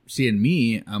those up. See, in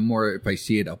me, I'm more, if I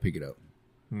see it, I'll pick it up.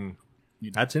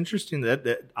 That's interesting.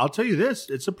 That I'll tell you this.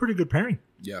 It's a pretty good pairing.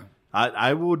 Yeah.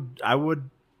 I would.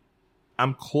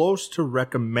 I'm close to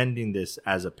recommending this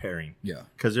as a pairing. Yeah.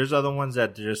 Because there's other ones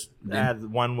that just,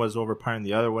 one was overpowering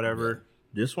the other, whatever.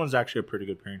 Yeah. This one's actually a pretty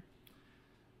good pairing.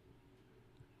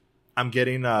 I'm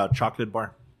getting a chocolate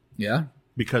bar. Yeah?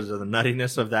 Because of the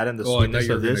nuttiness of that and the sweetness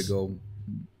of this. I thought you were going to go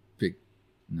big.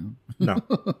 No? No.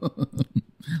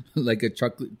 Like a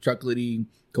chocolatey,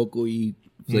 cocoa-y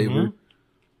flavor.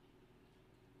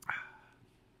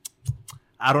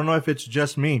 I don't know if it's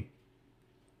just me.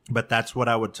 But that's what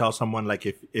I would tell someone, like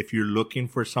if you're looking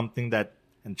for something that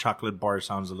and chocolate bar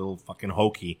sounds a little fucking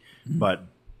hokey, but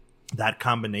that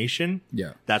combination,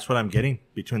 that's what I'm getting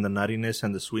between the nuttiness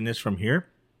and the sweetness from here.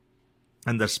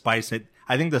 And the spice,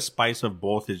 I think the spice of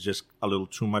both is just a little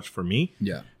too much for me.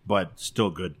 Yeah. But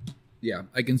still good. Yeah,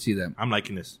 I can see that. I'm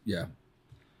liking this. Yeah.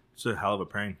 It's a hell of a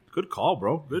pairing. Good call,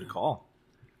 bro. Good call.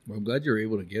 Well, I'm glad you're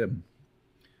able to get them.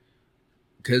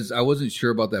 Because I wasn't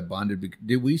sure about that bonded.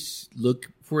 Did we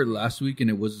look for it last week and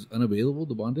it was unavailable,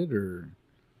 the bonded? Or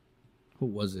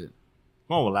what was it?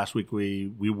 Oh, well, last week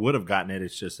we would have gotten it.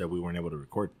 It's just that we weren't able to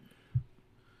record.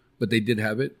 But they did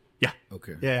have it? Yeah.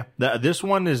 Okay. Yeah. This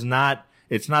one is not...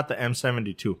 It's not the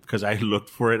M72 because I looked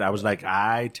for it. I was like,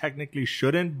 I technically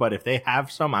shouldn't, but if they have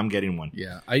some, I'm getting one.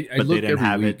 Yeah, but they didn't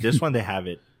have it. This one, they have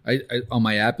it. I on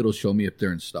my app, it'll show me if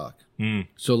they're in stock.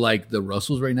 So like the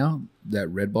Russells right now, that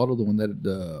red bottle, the one that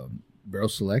the Barrel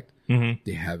Select,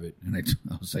 they have it, and I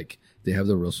was like, they have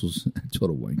the Russells at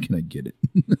Total Wine. Can I get it?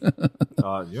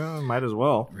 Yeah, might as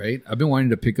well. Right. I've been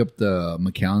wanting to pick up the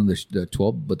Macallan, the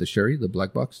 12, but the Sherry, the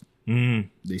black box.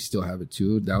 They still have it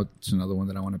too. That's another one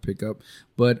that I want to pick up.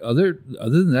 But other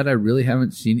than that, I really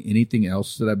haven't seen anything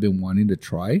else that I've been wanting to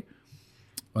try.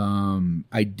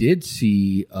 I did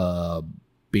see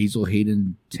Basil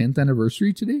Hayden 10th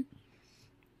anniversary today.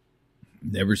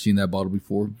 Never seen that bottle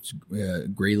before. It's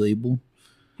gray label.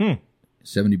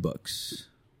 $70.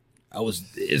 I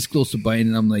was this close to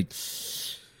buying it. I'm like,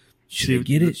 should I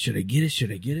get it? Should I get it?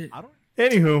 Should I get it?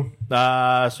 Anywho,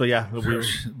 so yeah,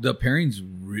 the pairing's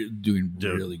doing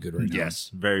really good right now.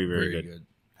 Yes, very, very good.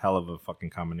 Hell of a fucking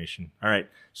combination. All right,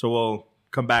 so we'll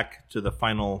come back to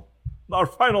our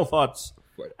final thoughts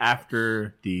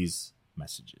after these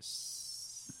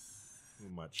messages. Too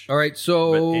much. All right,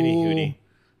 so but any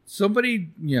somebody,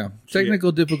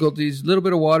 technical difficulties, a little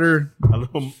bit of water, a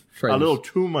little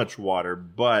too much water,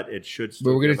 but it should.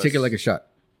 Still but we're gonna take it like a shot.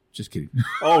 Just kidding.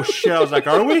 Oh shit! I was like,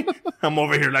 are we? I'm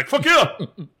over here like, fuck yeah.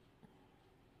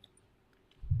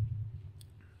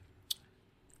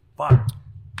 Fuck.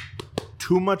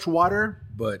 Too much water,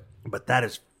 but that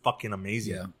is fucking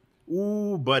amazing. Yeah.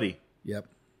 Ooh, buddy. Yep.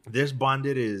 This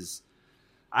bonded is.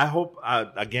 I hope.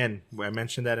 Again, I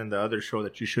mentioned that in the other show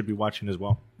that you should be watching as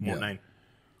well. More 9.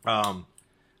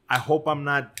 I hope I'm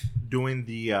not doing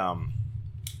the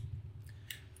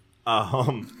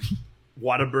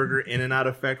Whataburger in and out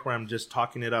effect where I'm just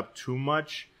talking it up too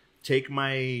much. Take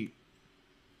my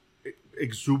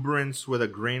exuberance with a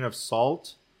grain of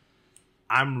salt.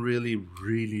 I'm really,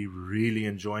 really, really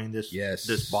enjoying this.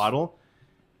 This bottle.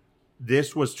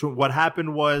 This was too. What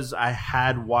happened was I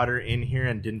had water in here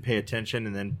and didn't pay attention,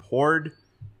 and then poured,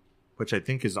 which I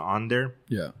think is on there.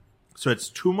 Yeah. So it's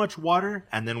too much water,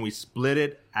 and then we split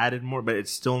it, added more, but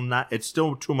it's still not. It's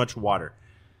still too much water.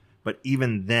 But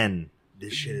even then,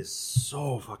 this shit is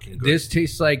so fucking good. This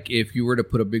tastes like if you were to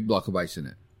put a big block of ice in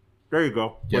it. There you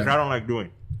go. Which I don't like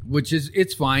doing. Which is,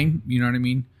 it's fine. You know what I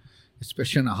mean?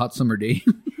 Especially on a hot summer day.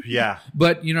 Yeah.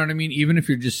 But you know what I mean? Even if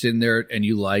you're just sitting there and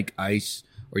you like ice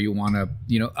or you want to,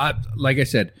 like I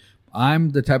said, I'm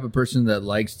the type of person that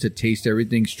likes to taste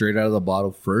everything straight out of the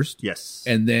bottle first. Yes.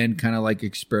 And then kind of like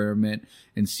experiment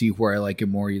and see where I like it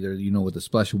more, either, with a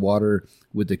splash of water,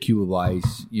 with a cube of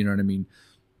ice, you know what I mean?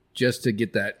 Just to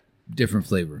get that different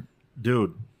flavor.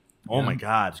 Dude. Oh my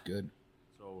God. It's good.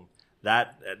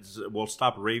 So we'll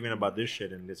stop raving about this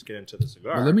shit and let's get into the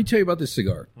cigar. Well, let me tell you about this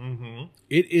cigar. Mm-hmm.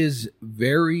 It is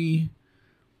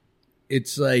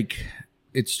it's like,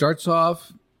 it starts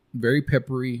off very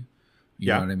peppery. You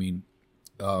know what I mean?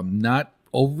 Not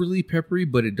overly peppery,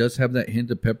 but it does have that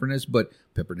hint of pepperness. But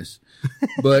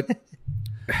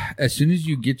as soon as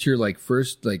you get your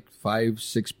first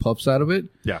 5-6 puffs out of it,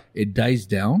 it dies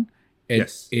down.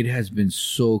 And it has been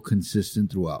so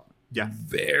consistent throughout. Yeah.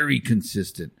 Very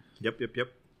consistent. Yep.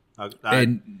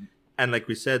 And like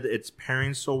we said, it's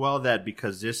pairing so well that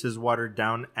because this is watered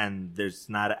down and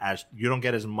you don't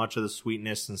get as much of the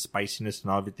sweetness and spiciness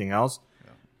and everything else.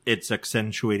 It's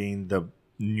accentuating the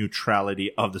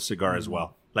neutrality of the cigar as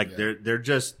well.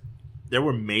 They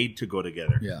were made to go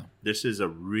together. Yeah. This is a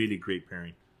really great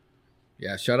pairing.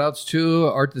 Yeah. Shout outs to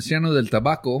Artesano del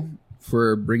Tabaco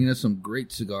for bringing us some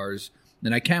great cigars.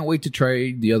 And I can't wait to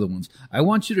try the other ones. I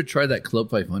want you to try that Club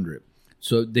 500.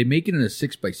 So they make it in a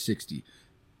 6x60.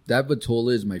 That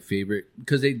Vitola is my favorite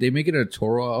because they make it in a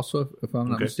Toro also, if I'm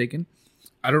not mistaken.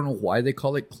 I don't know why they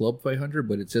call it Club 500,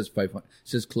 but it says 500. It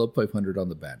says Club 500 on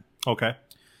the band. Okay.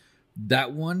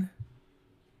 That one,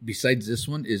 besides this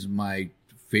one, is my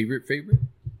favorite.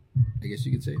 I guess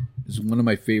you could say. It's one of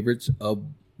my favorites of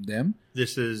them.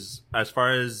 This is, as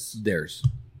far as theirs,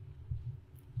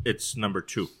 it's number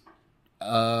 2.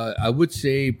 I would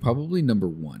say probably number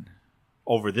 1.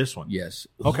 over this one. Yes.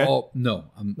 Okay. Oh, no.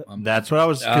 That's what I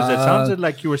was, because it sounded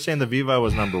like you were saying the Viva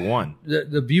was number one.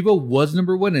 The Viva was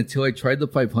number one until I tried the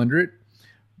 500.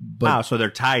 But so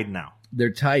they're tied now.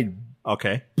 They're tied.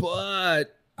 Okay.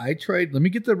 But I tried. Let me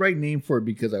get the right name for it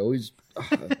because I always,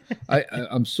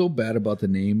 I'm so bad about the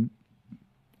name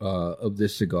of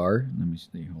this cigar. Let me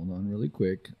see. Hold on really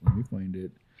quick. Let me find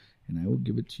it. And I will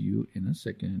give it to you in a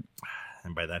second.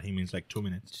 And by that, he means like 2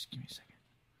 minutes. Just give me a second.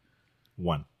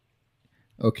 1.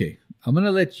 Okay. I'm going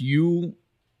to let you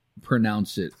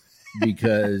pronounce it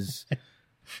because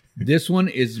this one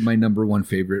is my number one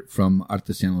favorite from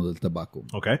Artesano del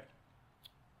Tabaco. Okay.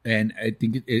 And I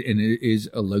think it is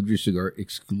a luxury cigar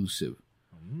exclusive.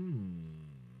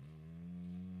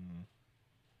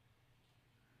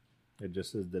 It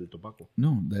just says del Tabaco.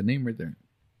 No, that name right there.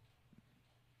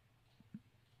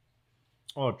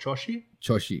 Oh, Choshi?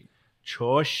 Choshi.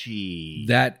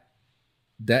 That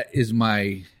is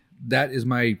my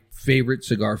favorite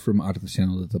cigar from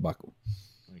Artesano del Tabaco.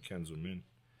 I can't zoom in.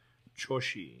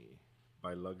 Choshi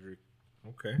by Luxury.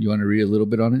 Okay. You want to read a little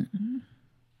bit on it?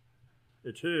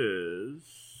 It is.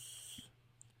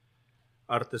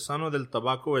 Artesano del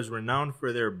Tabaco is renowned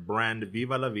for their brand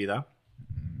Viva la Vida.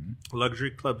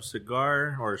 Luxury Club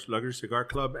Cigar or Luxury Cigar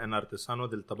Club and Artesano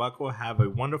del Tabaco have a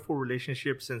wonderful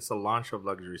relationship since the launch of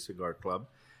Luxury Cigar Club,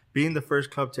 being the first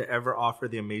club to ever offer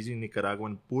the amazing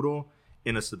Nicaraguan puro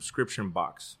in a subscription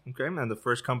box. Okay, and the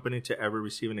first company to ever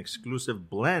receive an exclusive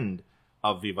blend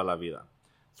of Viva la Vida.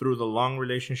 Through the long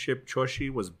relationship, Choshi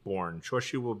was born.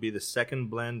 Choshi will be the second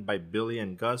blend by Billy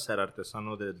and Gus at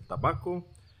Artesano del Tabaco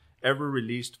ever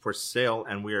released for sale,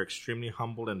 and we are extremely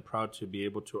humbled and proud to be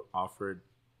able to offer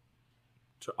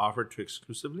to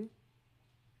exclusively.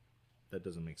 That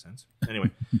doesn't make sense.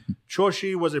 Anyway,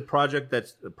 Choshi was a project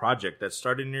that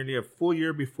started nearly a full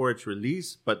year before its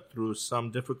release, but through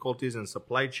some difficulties in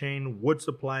supply chain, wood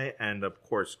supply, and of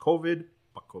course COVID,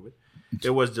 it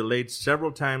was delayed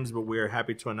several times. But we are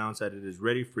happy to announce that it is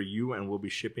ready for you and will be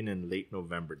shipping in late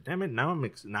November. Damn it!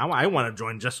 Now I want to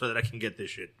join just so that I can get this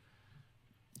shit.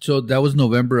 So that was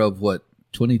November of what?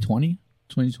 2020,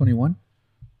 2021,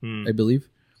 I believe.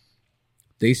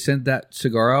 They sent that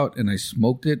cigar out, and I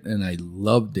smoked it, and I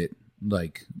loved it.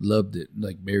 Like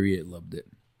Marriott loved it.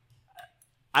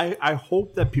 I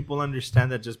hope that people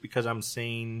understand that just because I'm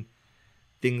saying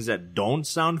things that don't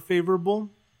sound favorable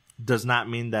does not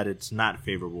mean that it's not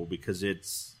favorable, because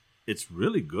it's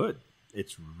really good.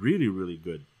 It's really, really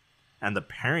good. And the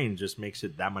pairing just makes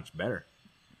it that much better.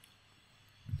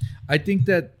 I think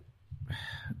that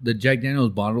the Jack Daniel's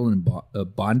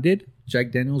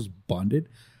bonded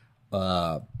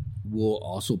will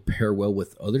also pair well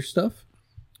with other stuff,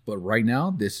 but right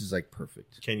now this is like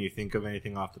perfect. Can you think of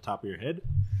anything off the top of your head?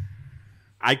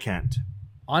 I can't.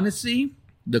 Honestly,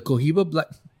 the Cohiba Black.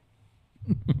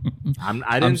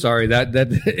 I'm sorry that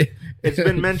it's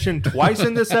been mentioned twice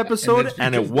in this episode,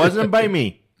 and it wasn't by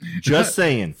me. Just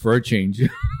saying, for a change.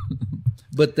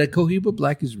 But the Cohiba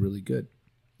Black is really good.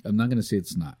 I'm not going to say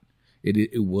it's not.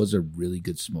 It was a really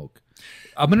good smoke.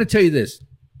 I'm going to tell you this.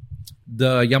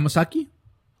 The Yamasaki.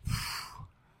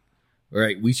 All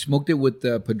right, we smoked it with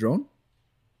the Padron.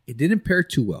 It didn't pair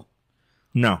too well.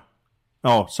 No.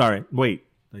 Oh, sorry. Wait.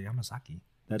 The Yamasaki.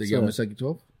 That's the Yamasaki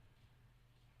 12?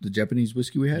 The Japanese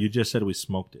whiskey we had? You just said we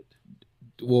smoked it.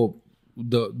 Well,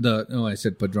 no, I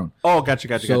said Padron. Oh,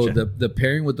 gotcha. So the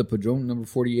pairing with the Padron number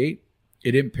 48,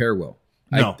 it didn't pair well.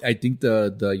 No. I think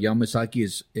the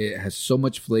Yamasaki it has so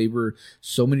much flavor,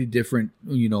 so many different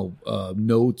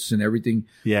notes and everything.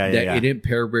 It didn't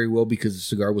pair very well because the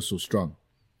cigar was so strong.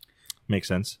 Makes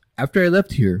sense. After I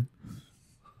left here,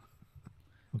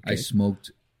 I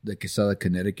smoked the Quesada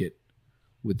Connecticut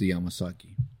with the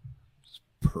Yamasaki. It's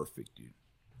perfect, dude.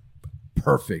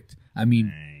 Perfect. I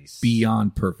mean,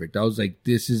 beyond perfect. I was like,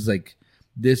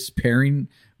 this pairing.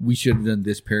 We should have done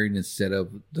this pairing instead of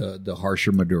the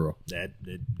harsher Maduro. It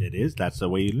is. That's the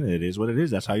way you learn. It is what it is.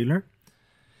 That's how you learn.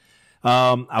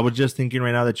 I was just thinking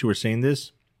right now that you were saying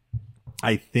this.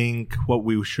 I think what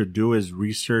we should do is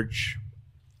research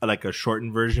like a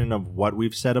shortened version of what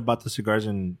we've said about the cigars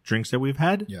and drinks that we've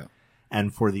had. Yeah.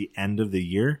 And for the end of the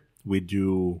year, we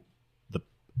do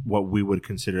what we would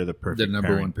consider the perfect the number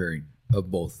pairing. one pairing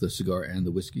of both the cigar and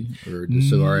the whiskey, or the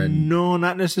cigar and no,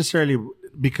 not necessarily,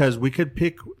 because we could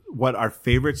pick what our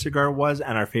favorite cigar was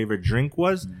and our favorite drink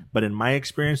was, but in my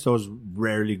experience, those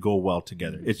rarely go well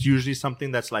together. It's usually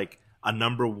something that's like a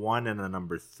number one and a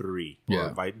number three.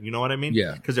 Yeah. You know what I mean?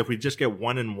 Yeah. Because if we just get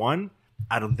one and one,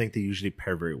 I don't think they usually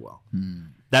pair very well.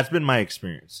 That's been my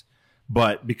experience.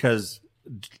 But because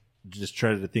just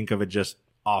try to think of it just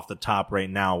off the top right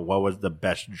now, what was the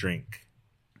best drink?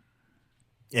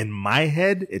 In my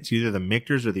head, it's either the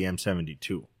Michter's or the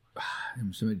M72.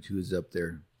 M72 is up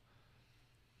there.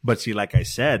 But see, like I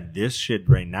said, this shit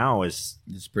right now is...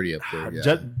 It's pretty up there,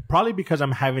 yeah. Probably because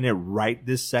I'm having it right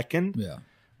this second. Yeah.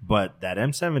 But that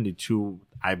M72,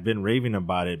 I've been raving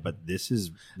about it, but this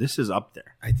is up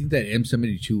there. I think that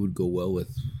M72 would go well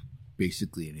with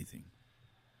basically anything.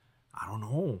 I don't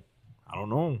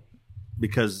know.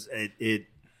 Because it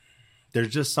there's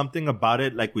just something about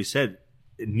it, like we said,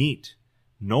 neat.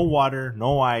 No water,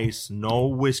 no ice, no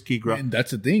whiskey grow. And that's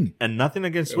the thing. And nothing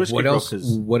against whiskey grow.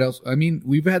 What else? I mean,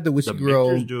 we've had the whiskey grow.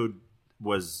 Michter's, dude,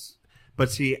 was... But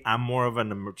see, I'm more of a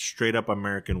straight up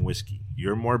American whiskey.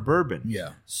 You're more bourbon.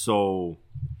 Yeah. So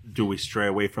do we stray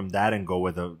away from that and go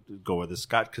with a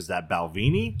Scotch? Because that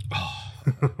Balvenie...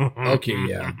 Okay,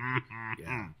 yeah.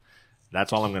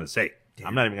 That's all I'm going to say. Damn.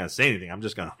 I'm not even going to say anything. I'm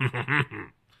just going to...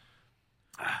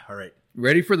 All right.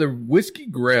 Ready for the whiskey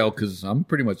grail, because I'm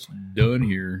pretty much done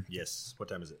here. Yes. What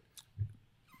time is it?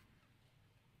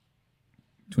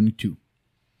 22.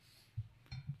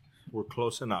 We're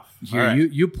close enough. Here,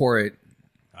 right. you pour it.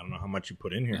 I don't know how much you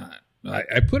put in here.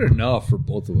 I put enough for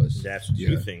both of us. That's what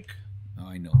you think. Oh,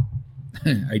 I know.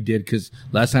 I did, because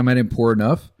last time I didn't pour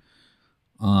enough.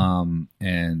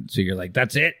 And so you're like,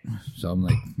 that's it. So I'm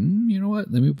like, you know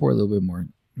what? Let me pour a little bit more.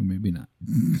 Or maybe not.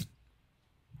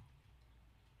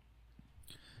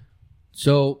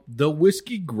 So the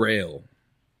whiskey grail.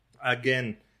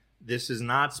 Again, this is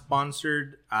not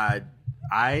sponsored.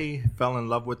 I fell in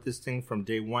love with this thing from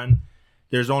day one.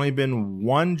 There's only been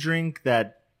one drink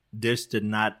that this did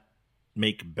not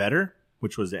make better,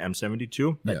 which was the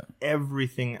M72. But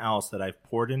everything else that I've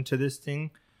poured into this thing,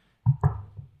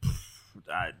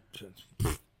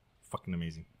 fucking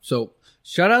amazing. So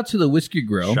shout out to the Whiskey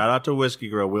Grill. Shout out to Whiskey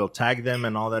Grill. We'll tag them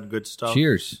and all that good stuff.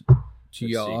 Cheers to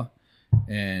y'all.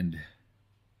 And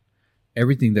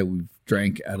everything that we've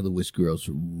drank out of the Whiskey Grill is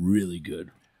really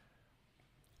good.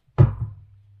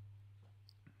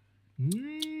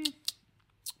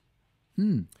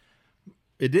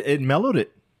 It mellowed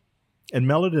it. It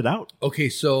mellowed it out. Okay,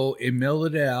 so it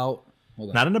mellowed it out. Hold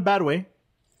on. Not in a bad way,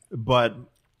 but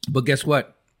guess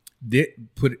what?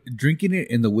 Drinking it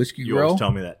in the Whiskey Grill. You always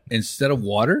tell me that instead of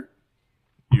water.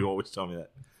 You always tell me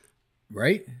that,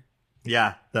 right?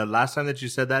 Yeah, the last time that you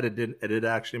said that, it did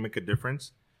actually make a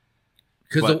difference.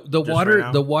 Because the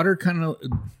water kind of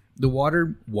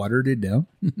watered it down.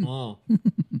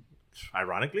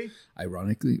 Ironically,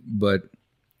 but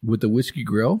with the Whiskey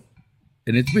Grill,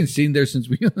 and it's been sitting there since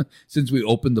we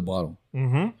opened the bottle.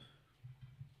 Mm-hmm.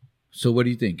 So what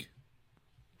do you think?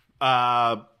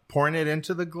 Pouring it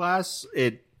into the glass,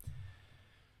 it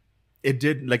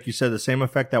did, like you said, the same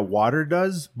effect that water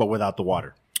does, but without the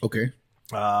water. Okay.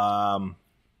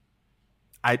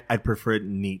 I'd prefer it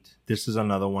neat. This is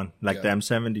another one. Like the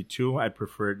M72, I'd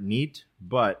prefer it neat,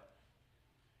 but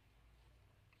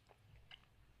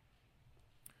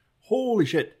holy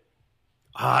shit.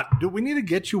 Dude, we need to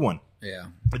get you one. Yeah.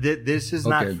 This is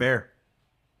not fair.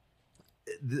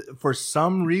 For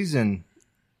some reason,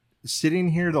 sitting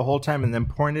here the whole time and then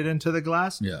pouring it into the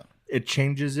glass, it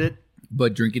changes it.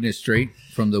 But drinking it straight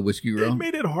from the Whiskey Grill? It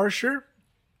made it harsher,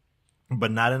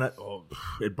 but not in a... Oh,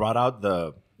 it brought out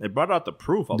the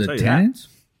proof, I'll tell you tannins?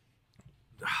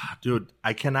 That. Dude,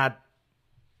 I cannot...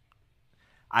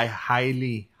 I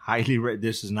highly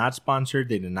this is not sponsored.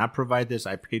 They did not provide this.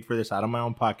 I paid for this out of my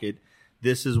own pocket.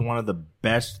 This is one of the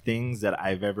best things that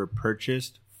I've ever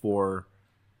purchased for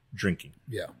drinking.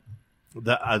 Yeah.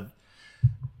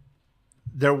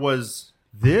 There was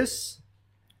this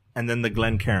and then the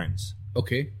Glencairns.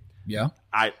 Okay. Yeah.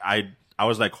 I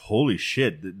was like, holy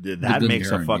shit, that makes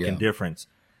a fucking difference.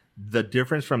 The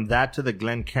difference from that to the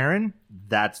Glencairn,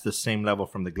 that's the same level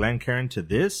from the Glencairn to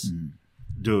this.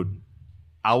 Dude,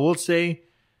 I will say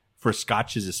for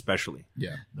scotches especially.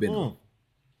 Yeah.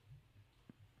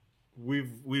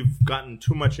 We've gotten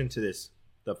too much into this.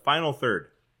 The final third.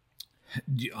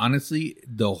 Honestly,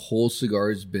 the whole cigar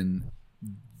has been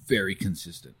very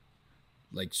consistent.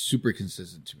 Like super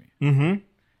consistent to me. Mm-hmm.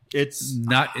 It's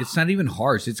not even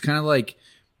harsh. It's kind of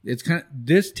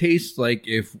this tastes like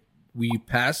if we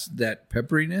passed that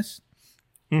pepperiness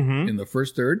in the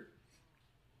first third,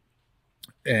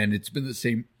 and it's been the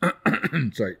same.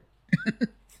 Sorry.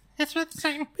 It's been the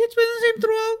same. It's been the same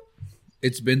throughout.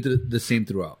 It's been the same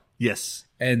throughout. Yes.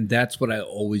 And that's what I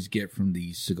always get from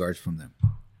these cigars from them.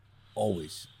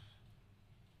 Always.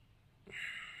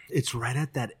 It's right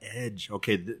at that edge.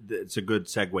 Okay, it's a good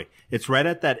segue. It's right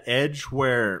at that edge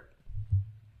where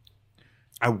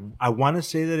I want to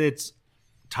say that it's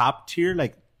top tier,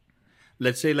 like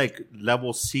let's say like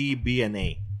level C, B, and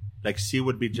A. Like C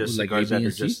would be just like cigars A, B, that are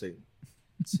and C? just like,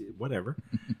 C, whatever.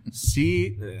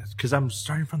 C, because I'm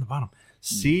starting from the bottom.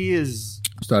 C is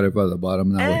started from the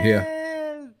bottom. Now we're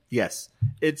here. Yes,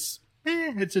 it's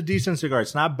a decent cigar.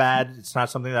 It's not bad. It's not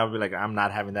something that I would be like, I'm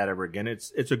not having that ever again.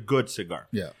 It's a good cigar.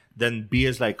 Yeah. Then B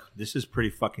is like, this is pretty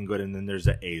fucking good. And then there's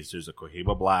the A's. There's a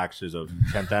Cohiba Blacks. There's a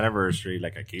 10th anniversary.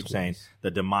 Like I keep saying, the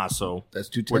Damaso. That's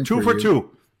 2 We're 2 for 2.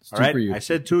 It's all 2 right. for you. I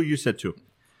said 2. You said 2.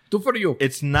 2 for you.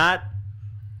 It's not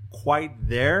quite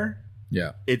there.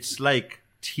 Yeah. It's like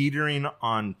teetering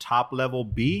on top level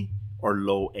B or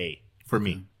low A for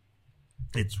me.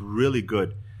 It's really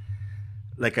good.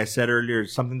 Like I said earlier,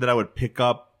 something that I would pick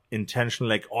up intentionally,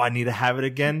 like, oh, I need to have it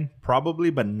again, probably,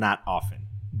 but not often.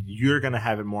 You're gonna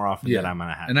have it more often than I'm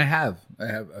gonna have. And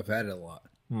I've had it a lot.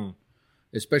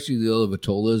 Especially the other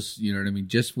Vitolas. You know what I mean?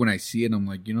 Just when I see it, I'm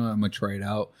like, I'm gonna try it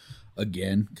out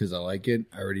again because I like it.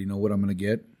 I already know what I'm gonna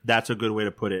get. That's a good way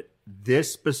to put it.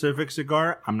 This specific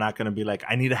cigar, I'm not gonna be like,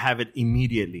 I need to have it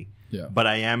immediately. Yeah. But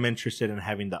I am interested in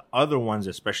having the other ones,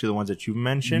 especially the ones that you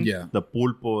mentioned. Yeah. The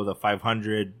Pulpo, the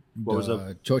 500. What was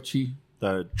it? Chochi.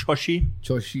 The Choshi.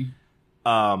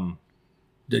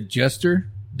 The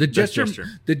Jester.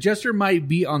 The Jester might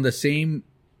be on the same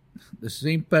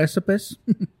precipice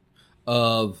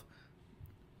of.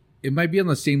 It might be on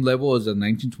the same level as a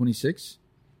 1926.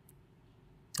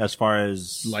 As far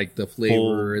as like the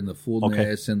flavor and the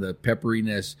fullness and the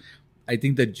pepperiness, I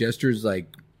think the Jester's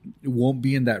like it won't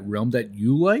be in that realm that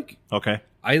you like. Okay,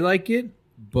 I like it,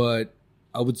 but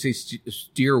I would say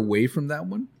steer away from that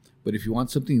one. But if you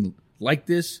want something like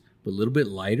this, but a little bit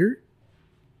lighter,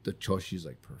 the Choshi is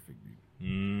like perfect.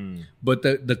 But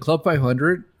the Club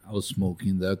 500, I was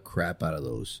smoking the crap out of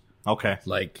those. Okay,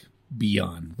 like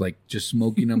beyond, like just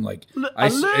smoking them like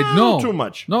too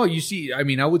much. No, you see, I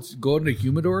mean, I would go in the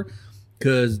humidor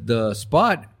because the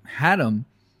spot had them,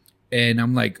 and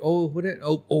I'm like,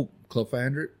 Club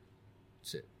 500,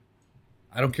 that's it.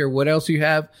 I don't care what else you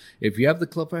have. If you have the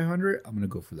Club 500, I'm gonna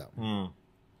go for that one.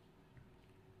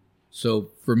 So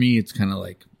for me, it's kind of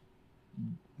like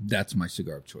that's my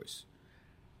cigar of choice.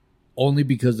 Only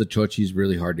because the Chochi is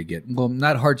really hard to get. Well,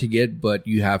 not hard to get, but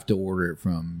you have to order it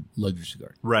from Luxury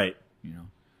Cigar. Right.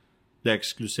 The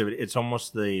exclusivity. It's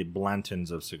almost the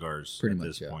Blantons of cigars pretty at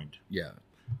much, this point. Yeah.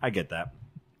 I get that.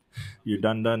 You're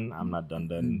done. I'm not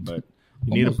done, but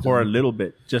you need to pour a little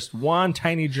bit. Just one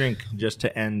tiny drink just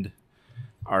to end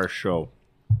our show.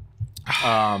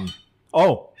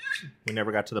 We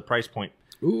never got to the price point.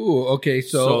 Ooh, okay.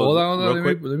 So hold on.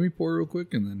 Let me pour real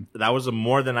quick, and then that was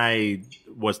more than I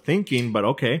was thinking, but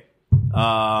okay.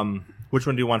 Which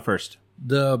one do you want first?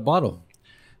 The bottle.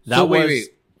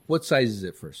 Wait. What size is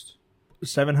it first?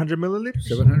 700 milliliters.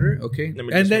 700. Okay.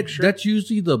 And that's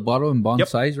usually the bottle and bond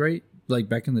size, right? Like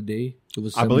back in the day, it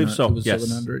was. I believe so. It was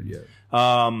 700. Yeah.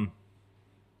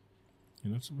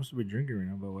 You're not supposed to be drinking right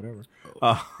now, but whatever.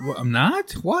 Well, I'm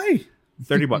not. Why?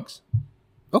 $30.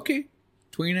 Okay.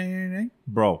 $29.99.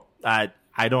 Bro, I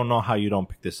don't know how you don't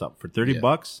pick this up for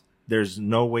 $30. There's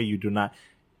no way you do not.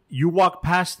 You walk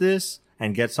past this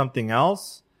and get something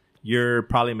else, you're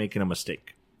probably making a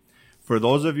mistake. For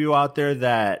those of you out there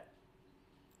that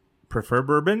prefer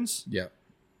bourbons,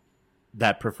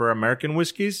 that prefer American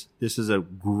whiskeys, this is a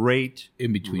great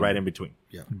in between, right in between.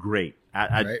 Yeah, great.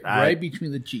 Right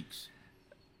between the cheeks.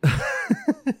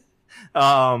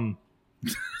 I'm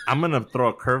gonna throw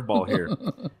a curveball here.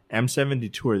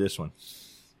 M72 or this one?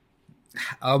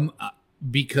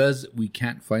 Because we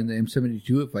can't find the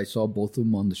M72. If I saw both of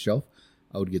them on the shelf,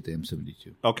 I would get the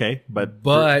M72. Okay, but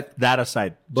that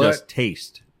aside, just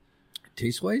taste.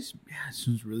 Taste wise, this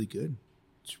one's really good.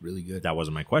 It's really good. That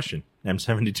wasn't my question.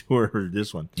 M72 or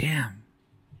this one? Damn.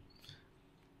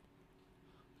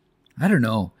 I don't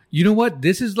know. You know what?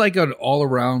 This is like an all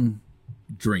around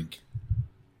drink.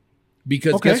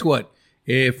 Because guess what?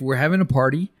 If we're having a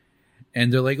party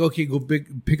and they're like, okay, go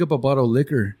pick up a bottle of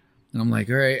liquor. And I'm like,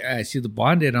 all right, I see the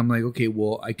bonded. I'm like, okay,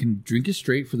 well, I can drink it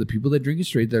straight for the people that drink it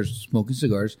straight. They're smoking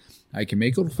cigars. I can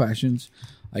make old fashions.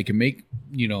 I can make,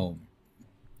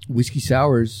 whiskey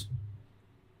sours.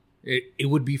 It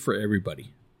would be for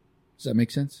everybody. Does that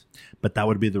make sense? But that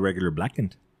would be the regular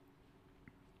blackened.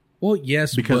 Well,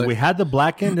 yes, because we had the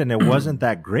blackened and it wasn't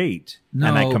that great. No,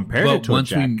 and I compared it to a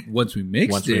Jack. Once we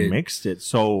mixed it.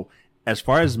 So as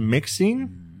far as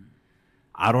mixing,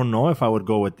 I don't know if I would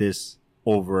go with this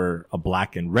over a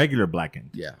blackened, regular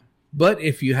blackened. Yeah. But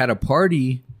if you had a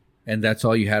party and that's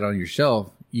all you had on your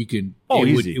shelf, you could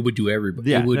easy. It would do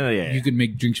everybody. Yeah, You could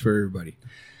make drinks for everybody.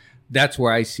 That's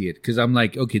where I see it. Because I'm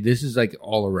like, okay, this is like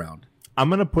all around. I'm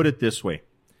going to put it this way.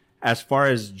 As far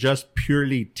as just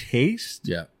purely taste,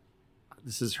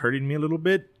 this is hurting me a little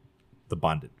bit. The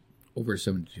bonded. Over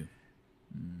 72.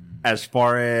 As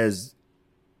far as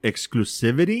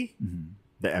exclusivity,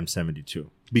 the M72.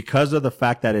 Because of the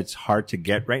fact that it's hard to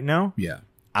get right now,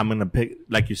 I'm going to pick,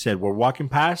 like you said, we're walking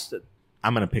past,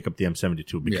 I'm going to pick up the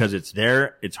M72 because it's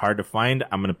there. It's hard to find.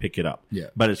 I'm going to pick it up. Yeah.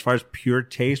 But as far as pure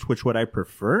taste, which would I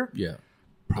prefer? Yeah.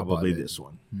 Probably this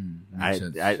one.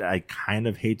 I kind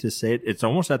of hate to say it. It's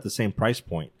almost at the same price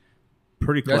point.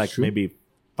 Pretty like maybe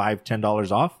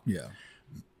 $5-10 off. Yeah.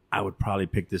 I would probably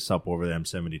pick this up over the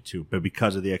M72. But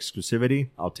because of the exclusivity,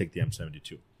 I'll take the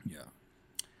M72. Yeah.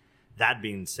 That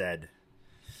being said,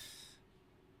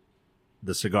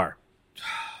 the cigar,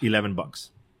 $11.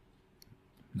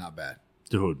 Not bad.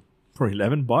 Dude, for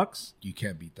 $11? You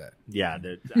can't beat that. Yeah.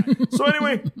 So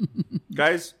anyway,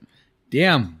 guys.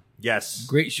 Damn. Yes.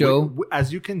 Great show.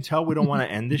 As you can tell, we don't want to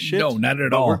end this shit. No, not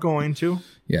at all. We're going to.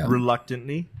 Yeah.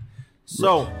 Reluctantly.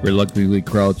 So. Reluctantly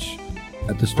crouch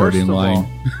at the starting line.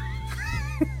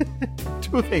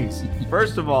 Two things.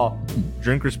 First of all,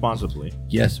 drink responsibly.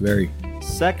 Yes, very.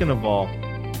 Second of all,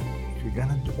 if you're going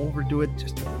to overdo it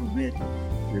just a little bit,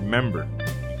 remember,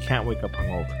 you can't wake up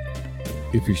hungover.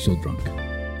 If you're still drunk.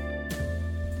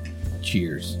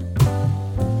 Cheers.